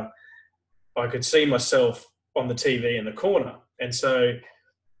camera, I could see myself on the TV in the corner. And so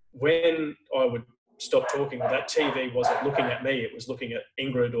when I would stop talking, that TV wasn't looking at me, it was looking at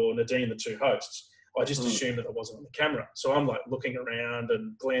Ingrid or Nadine, the two hosts. I just assumed that I wasn't on the camera. So I'm like looking around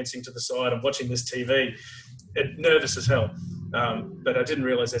and glancing to the side and watching this TV, nervous as hell. But I didn't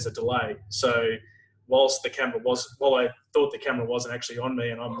realize there's a delay. So while I thought the camera wasn't actually on me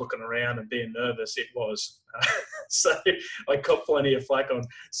and I'm looking around and being nervous, it was. So I got plenty of flack on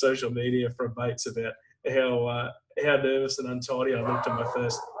social media from mates about how nervous and untidy I looked at my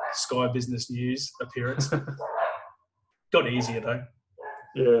first Sky Business News appearance. Got easier though.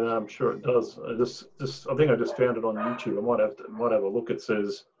 Yeah, I'm sure it does. I think I just found it on YouTube. I might have a look. It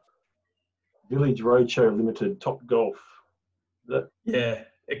says Village Roadshow Limited Top Golf. Yeah,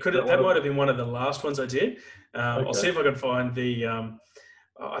 it could. That That might have been one of the last ones I did. I'll see Okay. if I can find the.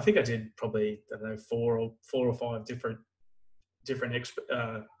 I think I did probably, I don't know, four or five different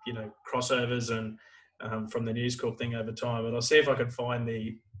crossovers and from the News Corp thing over time. But I'll see if I can find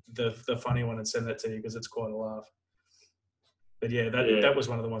the funny one and send that to you, because it's quite a laugh. But yeah, that was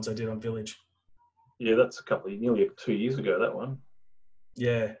one of the ones I did on Village. Yeah, that's nearly 2 years ago, that one.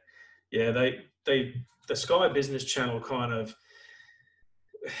 Yeah. The Sky Business Channel kind of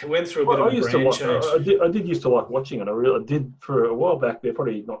went through a bit of a brand change. I did used to like watching it. I did for a while back there,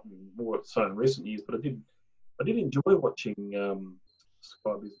 probably not more so in recent years, but I did enjoy watching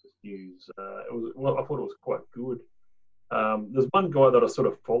Sky Business News. I thought it was quite good. There's one guy that I sort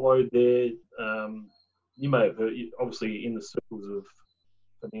of followed there. You may have heard, obviously in the circles of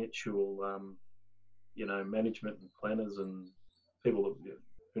financial, management and planners and people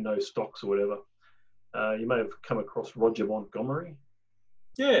who know stocks or whatever. You may have come across Roger Montgomery.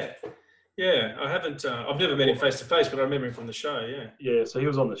 Yeah, I haven't. I've never met him face to face, but I remember him from the show. Yeah. Yeah, so he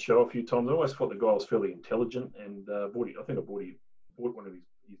was on the show a few times. I always thought the guy was fairly intelligent, and I bought one of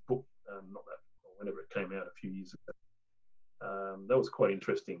his book, whenever it came out a few years ago. That was quite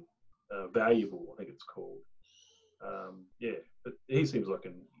interesting, valuable, I think it's called. But he seems like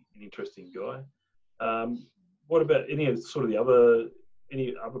an interesting guy. What about any other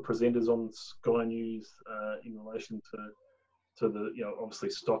presenters on Sky News in relation to the obviously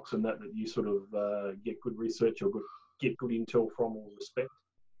stocks and that you sort of get good research or get good intel from or respect?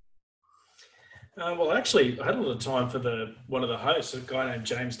 Well, actually, I had a little time for one of the hosts, a guy named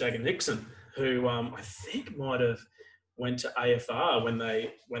James Dagan Nixon, who I think might have went to AFR when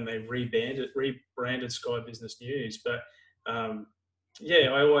they rebranded Sky Business News. But I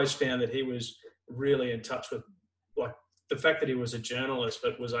always found that he was really in touch with, like, the fact that he was a journalist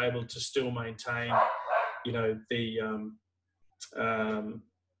but was able to still maintain, the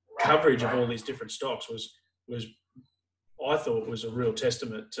coverage of all these different stocks was I thought was a real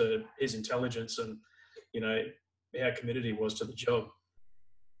testament to his intelligence and how committed he was to the job.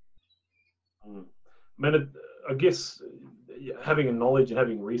 I guess having a knowledge and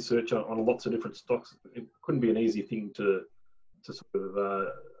having research on lots of different stocks, it couldn't be an easy thing to sort of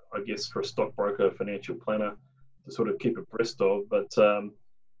I guess for a stockbroker, financial planner to sort of keep abreast of. But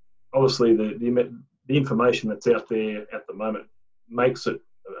obviously the information that's out there at the moment makes it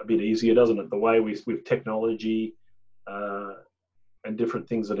a bit easier, doesn't it? The way with technology and different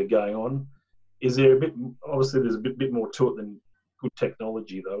things that are going on. Is there obviously there's a bit more to it than good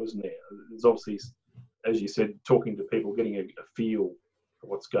technology though, isn't there? There's obviously, as you said, talking to people, getting a feel for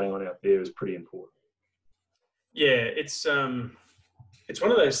what's going on out there is pretty important. Yeah, it's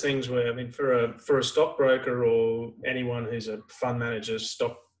one of those things where, I mean, for a stockbroker or anyone who's a fund manager,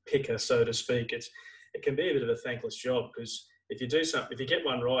 stock picker, so to speak, it can be a bit of a thankless job, because if you do something, if you get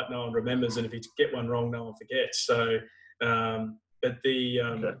one right, no one remembers, and if you get one wrong, no one forgets. So, but the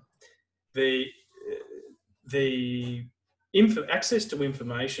access to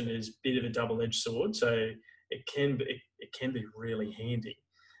information is a bit of a double-edged sword. So it can be really handy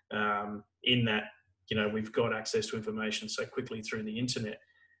in that we've got access to information so quickly through the internet.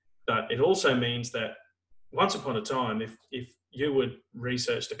 But it also means that once upon a time, if you would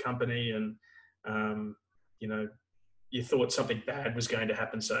research the company and you thought something bad was going to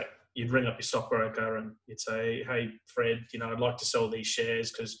happen, so you'd ring up your stockbroker and you'd say, "Hey, Fred, I'd like to sell these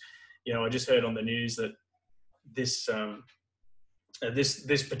shares because I just heard on the news that this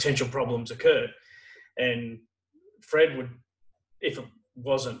potential problem's occurred." And Fred would, if it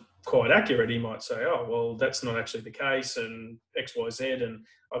wasn't quite accurate, he might say, "Oh, well, that's not actually the case, and X, Y, Z, and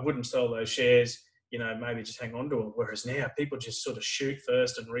I wouldn't sell those shares, maybe just hang on to them." Whereas now people just sort of shoot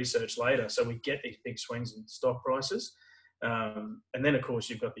first and research later. So we get these big swings in stock prices. And then, of course,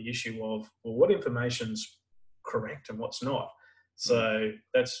 you've got the issue of, well, what information's correct and what's not. So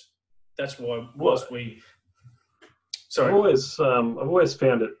that's why Sorry. I've always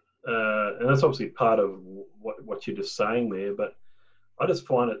found it, and that's obviously part of what you're just saying there, but I just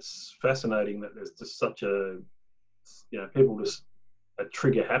find it's fascinating that there's just such people just are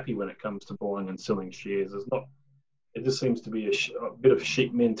trigger happy when it comes to buying and selling shares. It just seems to be a bit of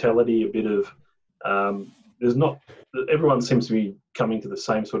sheep mentality, a bit of, everyone seems to be coming to the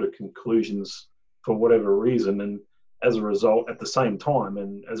same sort of conclusions for whatever reason. And as a result, at the same time,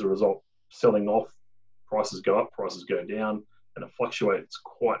 selling off, prices go up, prices go down, and it fluctuates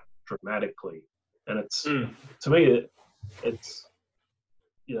quite dramatically. And it's, to me, it's,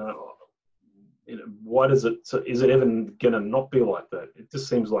 why does it? So is it ever going to not be like that? It just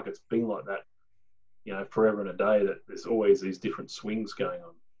seems like it's been like that, forever and a day. That there's always these different swings going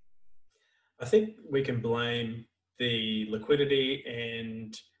on. I think we can blame the liquidity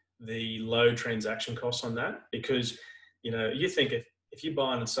and the low transaction costs on that, because you think if you're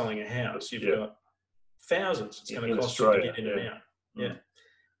buying and selling a house, you've got thousands it's going to cost Australia, you to get in and out.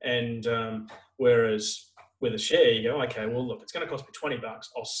 And whereas with a share, you go, okay, well, look, it's going to cost me $20.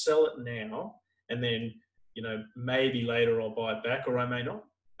 I'll sell it now, and then maybe later I'll buy it back, or I may not.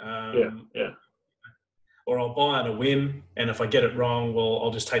 Or I'll buy on a whim, and if I get it wrong, well,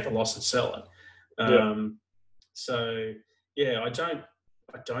 I'll just take the loss and sell it. So I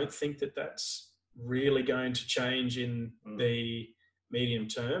don't think that that's really going to change in the medium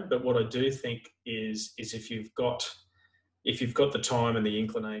term. But what I do think is if you've got the time and the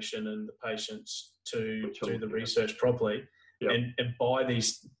inclination and the patience to do the research properly, and buy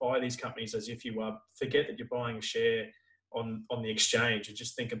these companies as if you are, forget that you're buying a share on the exchange, and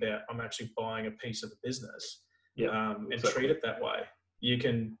just think about, I'm actually buying a piece of the business, and treat it that way. You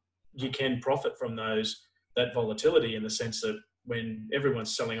can profit from that volatility, in the sense that when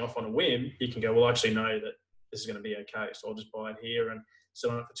everyone's selling off on a whim, you can go, well, I actually know that this is going to be okay, so I'll just buy it here and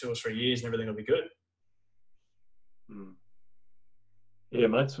sit on it for 2 or 3 years, and everything will be good. Yeah,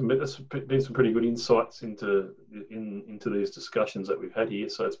 mate, there's been some pretty good insights into these discussions that we've had here.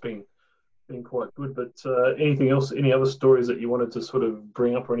 So it's been quite good. But anything else? Any other stories that you wanted to sort of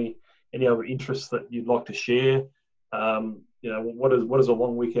bring up, or any other interests that you'd like to share? What does a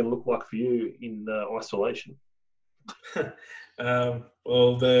long weekend look like for you in isolation?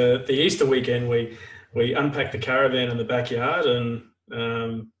 Well, the Easter weekend, we unpacked the caravan in the backyard, and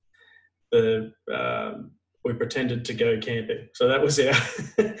we pretended to go camping. So that was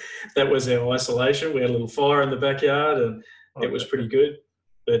our isolation. We had a little fire in the backyard, and it was pretty good.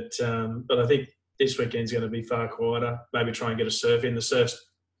 But I think this weekend's going to be far quieter. Maybe try and get a surf in. The surf's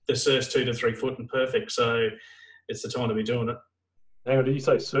 2 to 3 foot and perfect, so it's the time to be doing it. Hang on, did you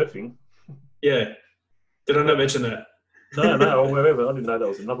say surfing? Yeah. Did I not mention that? No, whatever. I didn't know that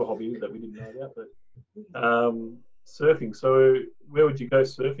was another hobby that we didn't know about. But surfing. So where would you go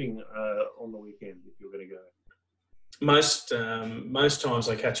surfing on the weekend if you were going to go? Most times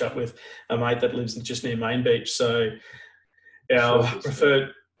I catch up with a mate that lives just near Main Beach. So our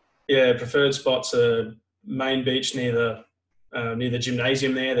preferred spots are Main Beach near the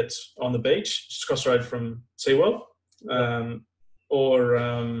gymnasium there, that's on the beach, just across the road from SeaWorld.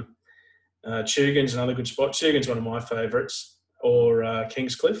 Or Tugun's another good spot. Tugun's one of my favourites. Or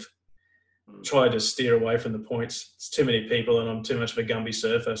Kingscliff. Try to steer away from the points. It's too many people, and I'm too much of a Gumby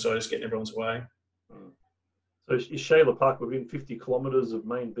surfer, so I just get in everyone's way. So is Shayla Park within 50 kilometres of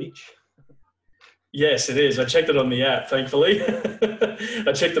Main Beach? Yes, it is. I checked it on the app, thankfully.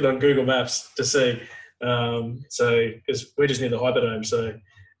 I checked it on Google Maps to see. Because we're just near the Hyperdome, so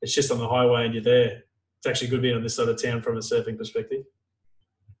it's just on the highway and you're there. It's actually good being on this side of town from a surfing perspective.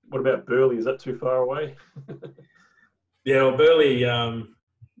 What about Burleigh? Is that too far away? Yeah, well, Burleigh,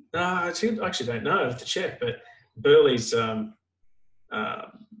 no, I actually don't know. I have to check, but Burleigh's,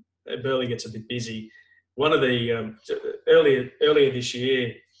 Burleigh gets a bit busy. One of the, earlier this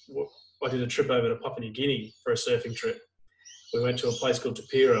year, I did a trip over to Papua New Guinea for a surfing trip. We went to a place called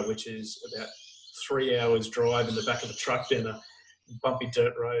Tapira, which is about 3 hours drive in the back of a truck down a bumpy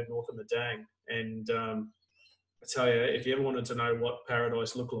dirt road north of Madang. And I tell you, if you ever wanted to know what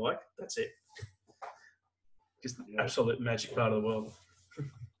paradise looked like, that's it. Just the absolute magic part of the world.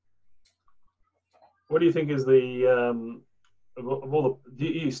 What do you think is the of all the?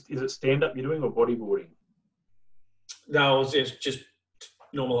 Is it stand up you're doing or bodyboarding? No, it's just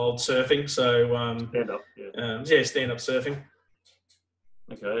normal old surfing. So stand up, stand up surfing.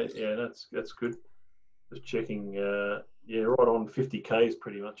 Okay, yeah, that's good. Just checking. Right on 50 k's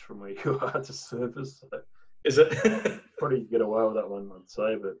pretty much from where you are to surface. So is it? Probably get away with that one, I'd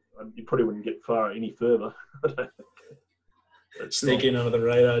say, but you probably wouldn't get far any further. Sneak in under the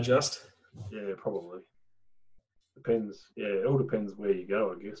radar, just. Yeah, probably. Depends. Yeah, it all depends where you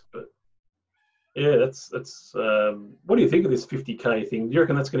go, I guess. But yeah, that's. What do you think of this 50k thing? Do you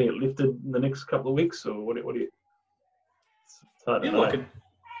reckon that's going to get lifted in the next couple of weeks, or what do you? It's hard to know.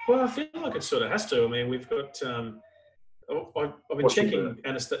 I feel like it sort of has to. I mean, we've got. I've been checking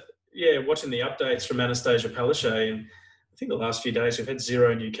watching the updates from Anastasia Palaszczuk, and I think the last few days we've had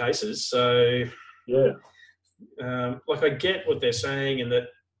 0 new cases. So yeah, I get what they're saying, and that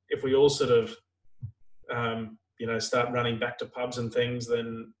if we all sort of start running back to pubs and things,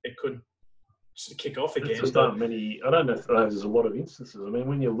 then it could sort of kick off again. Just aren't many. I don't know if there's a lot of instances. I mean,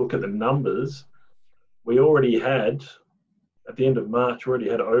 when you look at the numbers, we already had at the end of March, we already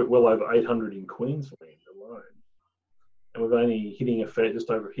had well over 800 in Queensland alone. And we've only just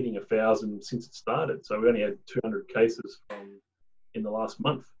over hitting 1,000 since it started. So we only had 200 cases in the last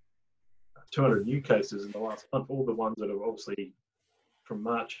month. 200 new cases in the last month. All the ones that have obviously from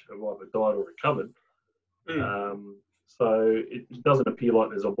March have either died or recovered. So it doesn't appear like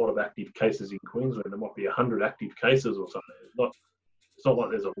there's a lot of active cases in Queensland. There might be 100 active cases or something. It's not like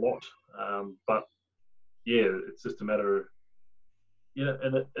there's a lot. But yeah, it's just a matter of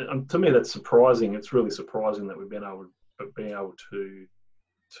and to me that's surprising. It's really surprising that we've been able to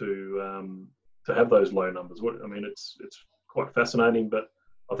have those low numbers. It's quite fascinating, but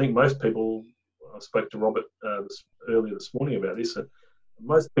I think most people. I spoke to Robert earlier this morning about this.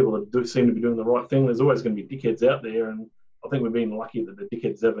 Most people that do seem to be doing the right thing. There's always going to be dickheads out there, and I think we've been lucky that the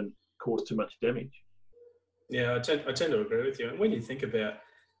dickheads haven't caused too much damage. Yeah, I tend to agree with you. And when you think about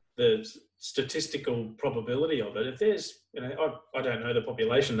the statistical probability of it, if there's, I don't know the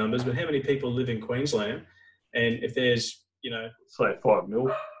population numbers, but how many people live in Queensland? And if there's, say 5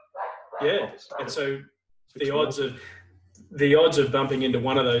 mil. Yeah, and so the odds of bumping into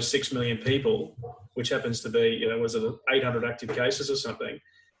one of those 6 million people, which happens to be, was it 800 active cases or something?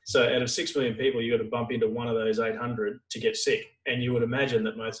 So out of 6 million people, you got to bump into one of those 800 to get sick. And you would imagine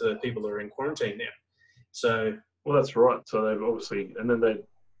that most of the people are in quarantine now. So, well, that's right. So they've obviously, and then they've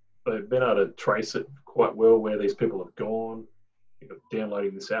been able to trace it quite well where these people have gone. You're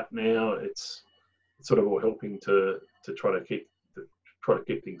downloading this app now. It's sort of all helping to try to keep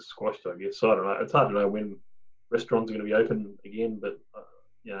things squashed, I guess. So I don't know. It's hard to know when restaurants are going to be open again, but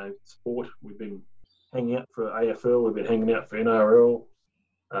sport. We've been hanging out for AFL. We've been hanging out for NRL.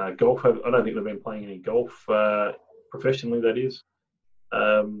 Golf. I don't think they've been playing any golf professionally. That is.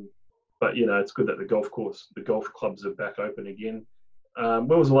 But it's good that the golf clubs are back open again. When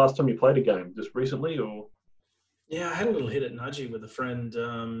was the last time you played a game? Just recently, or? Yeah, I had a little hit at Nudgee with a friend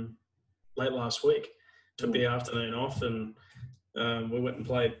late last week. Took the afternoon off, and we went and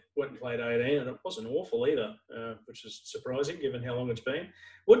played 18, and it wasn't awful either, which is surprising given how long it's been.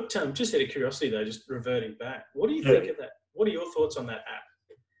 What just out of curiosity though, just reverting back, what do you think of that? What are your thoughts on that app?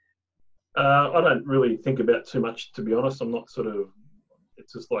 I don't really think about too much, to be honest. I'm not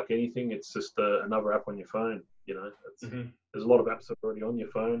it's just like anything. It's just another app on your phone. There's a lot of apps that are already on your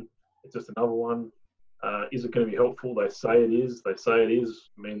phone. It's just another one. Is it going to be helpful? They say it is. I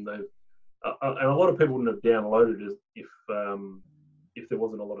mean, and a lot of people wouldn't have downloaded it if there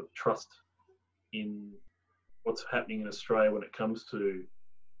wasn't a lot of trust in what's happening in Australia when it comes to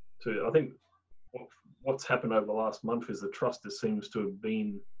I think what's happened over the last month is the trust seems to have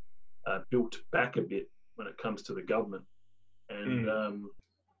been built back a bit when it comes to the government, and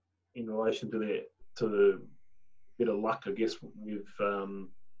in relation to the bit of luck, I guess we've not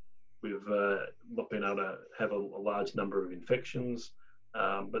been able to have a large number of infections,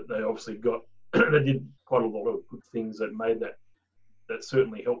 but they obviously they did quite a lot of good things that made that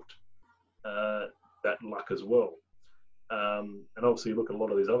certainly helped that luck as well. And obviously, look at a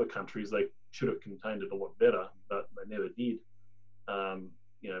lot of these other countries; they should have contained it a lot better, but they never did.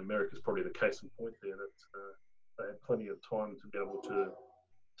 America's probably the case in point there. That they had plenty of time to be able to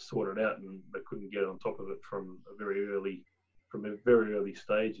sort it out, and they couldn't get on top of it from very early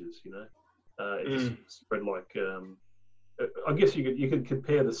stages. It just spread like. I guess you could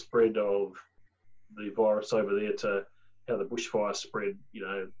compare the spread of the virus over there to how the bushfire spread.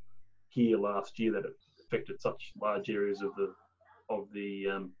 Here last year, that it affected such large areas of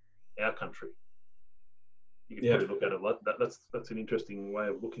our country. You can probably look at it like that. That's an interesting way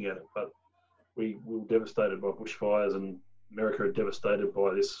of looking at it. But we were devastated by bushfires, and America are devastated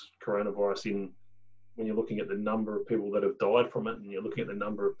by this coronavirus. When you're looking at the number of people that have died from it, and you're looking at the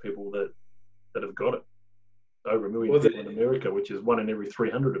number of people that have got it, over 1 million people in America, which is 1 in every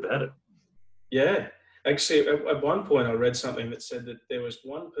 300 have had it. Yeah. Actually, at one point I read something that said that there was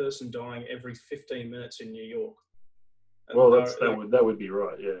one person dying every 15 minutes in New York. Well, that would be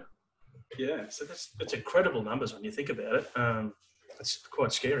right, yeah. Yeah, so that's incredible numbers when you think about it. It's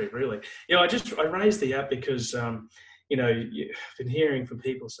quite scary, really. I raised the app because you've been hearing from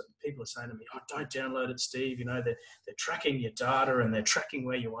people are saying to me, "Oh, don't download it, Steve. They're tracking your data and they're tracking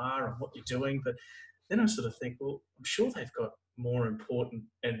where you are and what you're doing." But then I sort of think, well, I'm sure they've got more important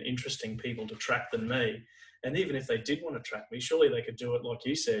and interesting people to track than me. And even if they did want to track me, surely they could do it, like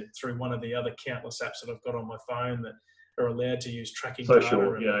you said, through one of the other countless apps that I've got on my phone that are allowed to use tracking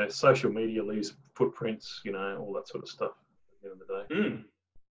data. Social media leaves footprints, all that sort of stuff at the end of the day.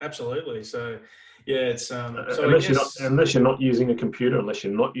 Absolutely. So, yeah, it's unless you're not using a computer, unless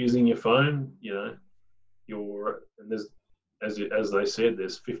you're not using your phone, and there's as they said,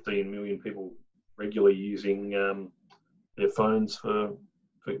 there's 15 million people regularly using their phones for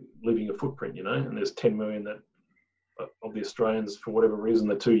leaving a footprint, you know. And there's 10 million that of the Australians, for whatever reason,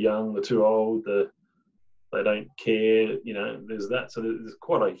 they're too young, they're too old, they don't care, you know. There's that. So there's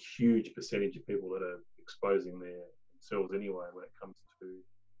quite a huge percentage of people that are exposing themselves anyway when it comes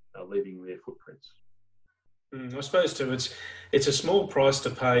to leaving their footprints. I suppose too, it's a small price to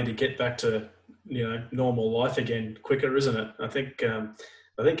pay to get back to, you know, normal life again quicker, isn't it? I think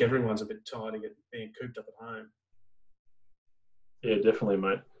everyone's a bit tired of being cooped up at home. Yeah, definitely,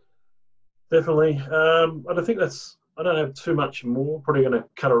 mate. Definitely. I don't think I don't have too much more. Probably going to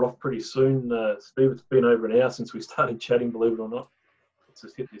cut it off pretty soon. Steve, it's been over an hour since we started chatting, believe it or not. It's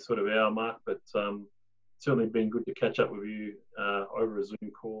just hit this sort of hour mark, but certainly been good to catch up with you over a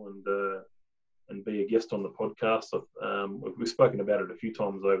Zoom call and be a guest on the podcast. We've spoken about it a few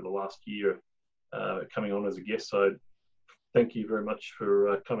times over the last year, coming on as a guest. So thank you very much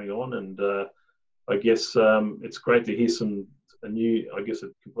for coming on. And I guess it's great to hear a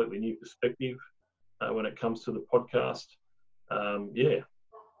completely new perspective when it comes to the podcast.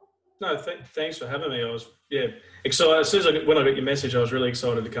 No, thanks for having me. I was excited. As soon as when I got your message, I was really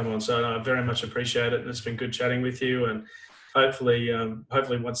excited to come on. So I very much appreciate it, and it's been good chatting with you. And hopefully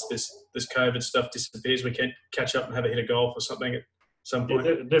once this COVID stuff disappears, we can catch up and have a hit of golf or something at some point.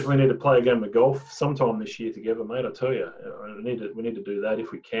 Yeah, definitely need to play a game of golf sometime this year together, mate. I tell you, we need to do that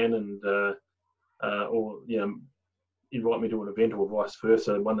if we can, and or invite me to an event or vice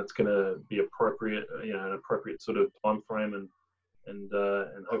versa, one that's going to be appropriate, an appropriate sort of time frame, and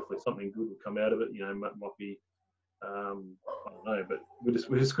hopefully something good will come out of it. You know, might be, I don't know, but we just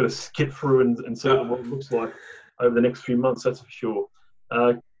got to get through and see what the world looks like over the next few months. That's for sure.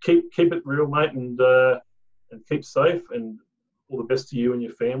 Keep it real, mate, and keep safe, and all the best to you and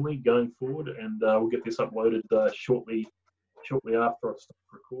your family going forward. And we'll get this uploaded shortly after I stop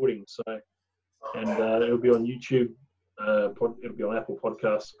recording. So, and it'll be on YouTube. It'll be on Apple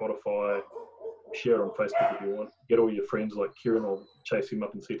Podcasts, Spotify. Share it on Facebook if you want. Get all your friends like Kieran. I'll chase him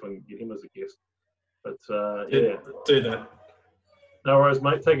up and see if I can get him as a guest. But do that. No worries,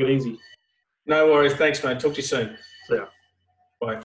 mate. Take it easy. No worries. Thanks, mate. Talk to you soon. See ya.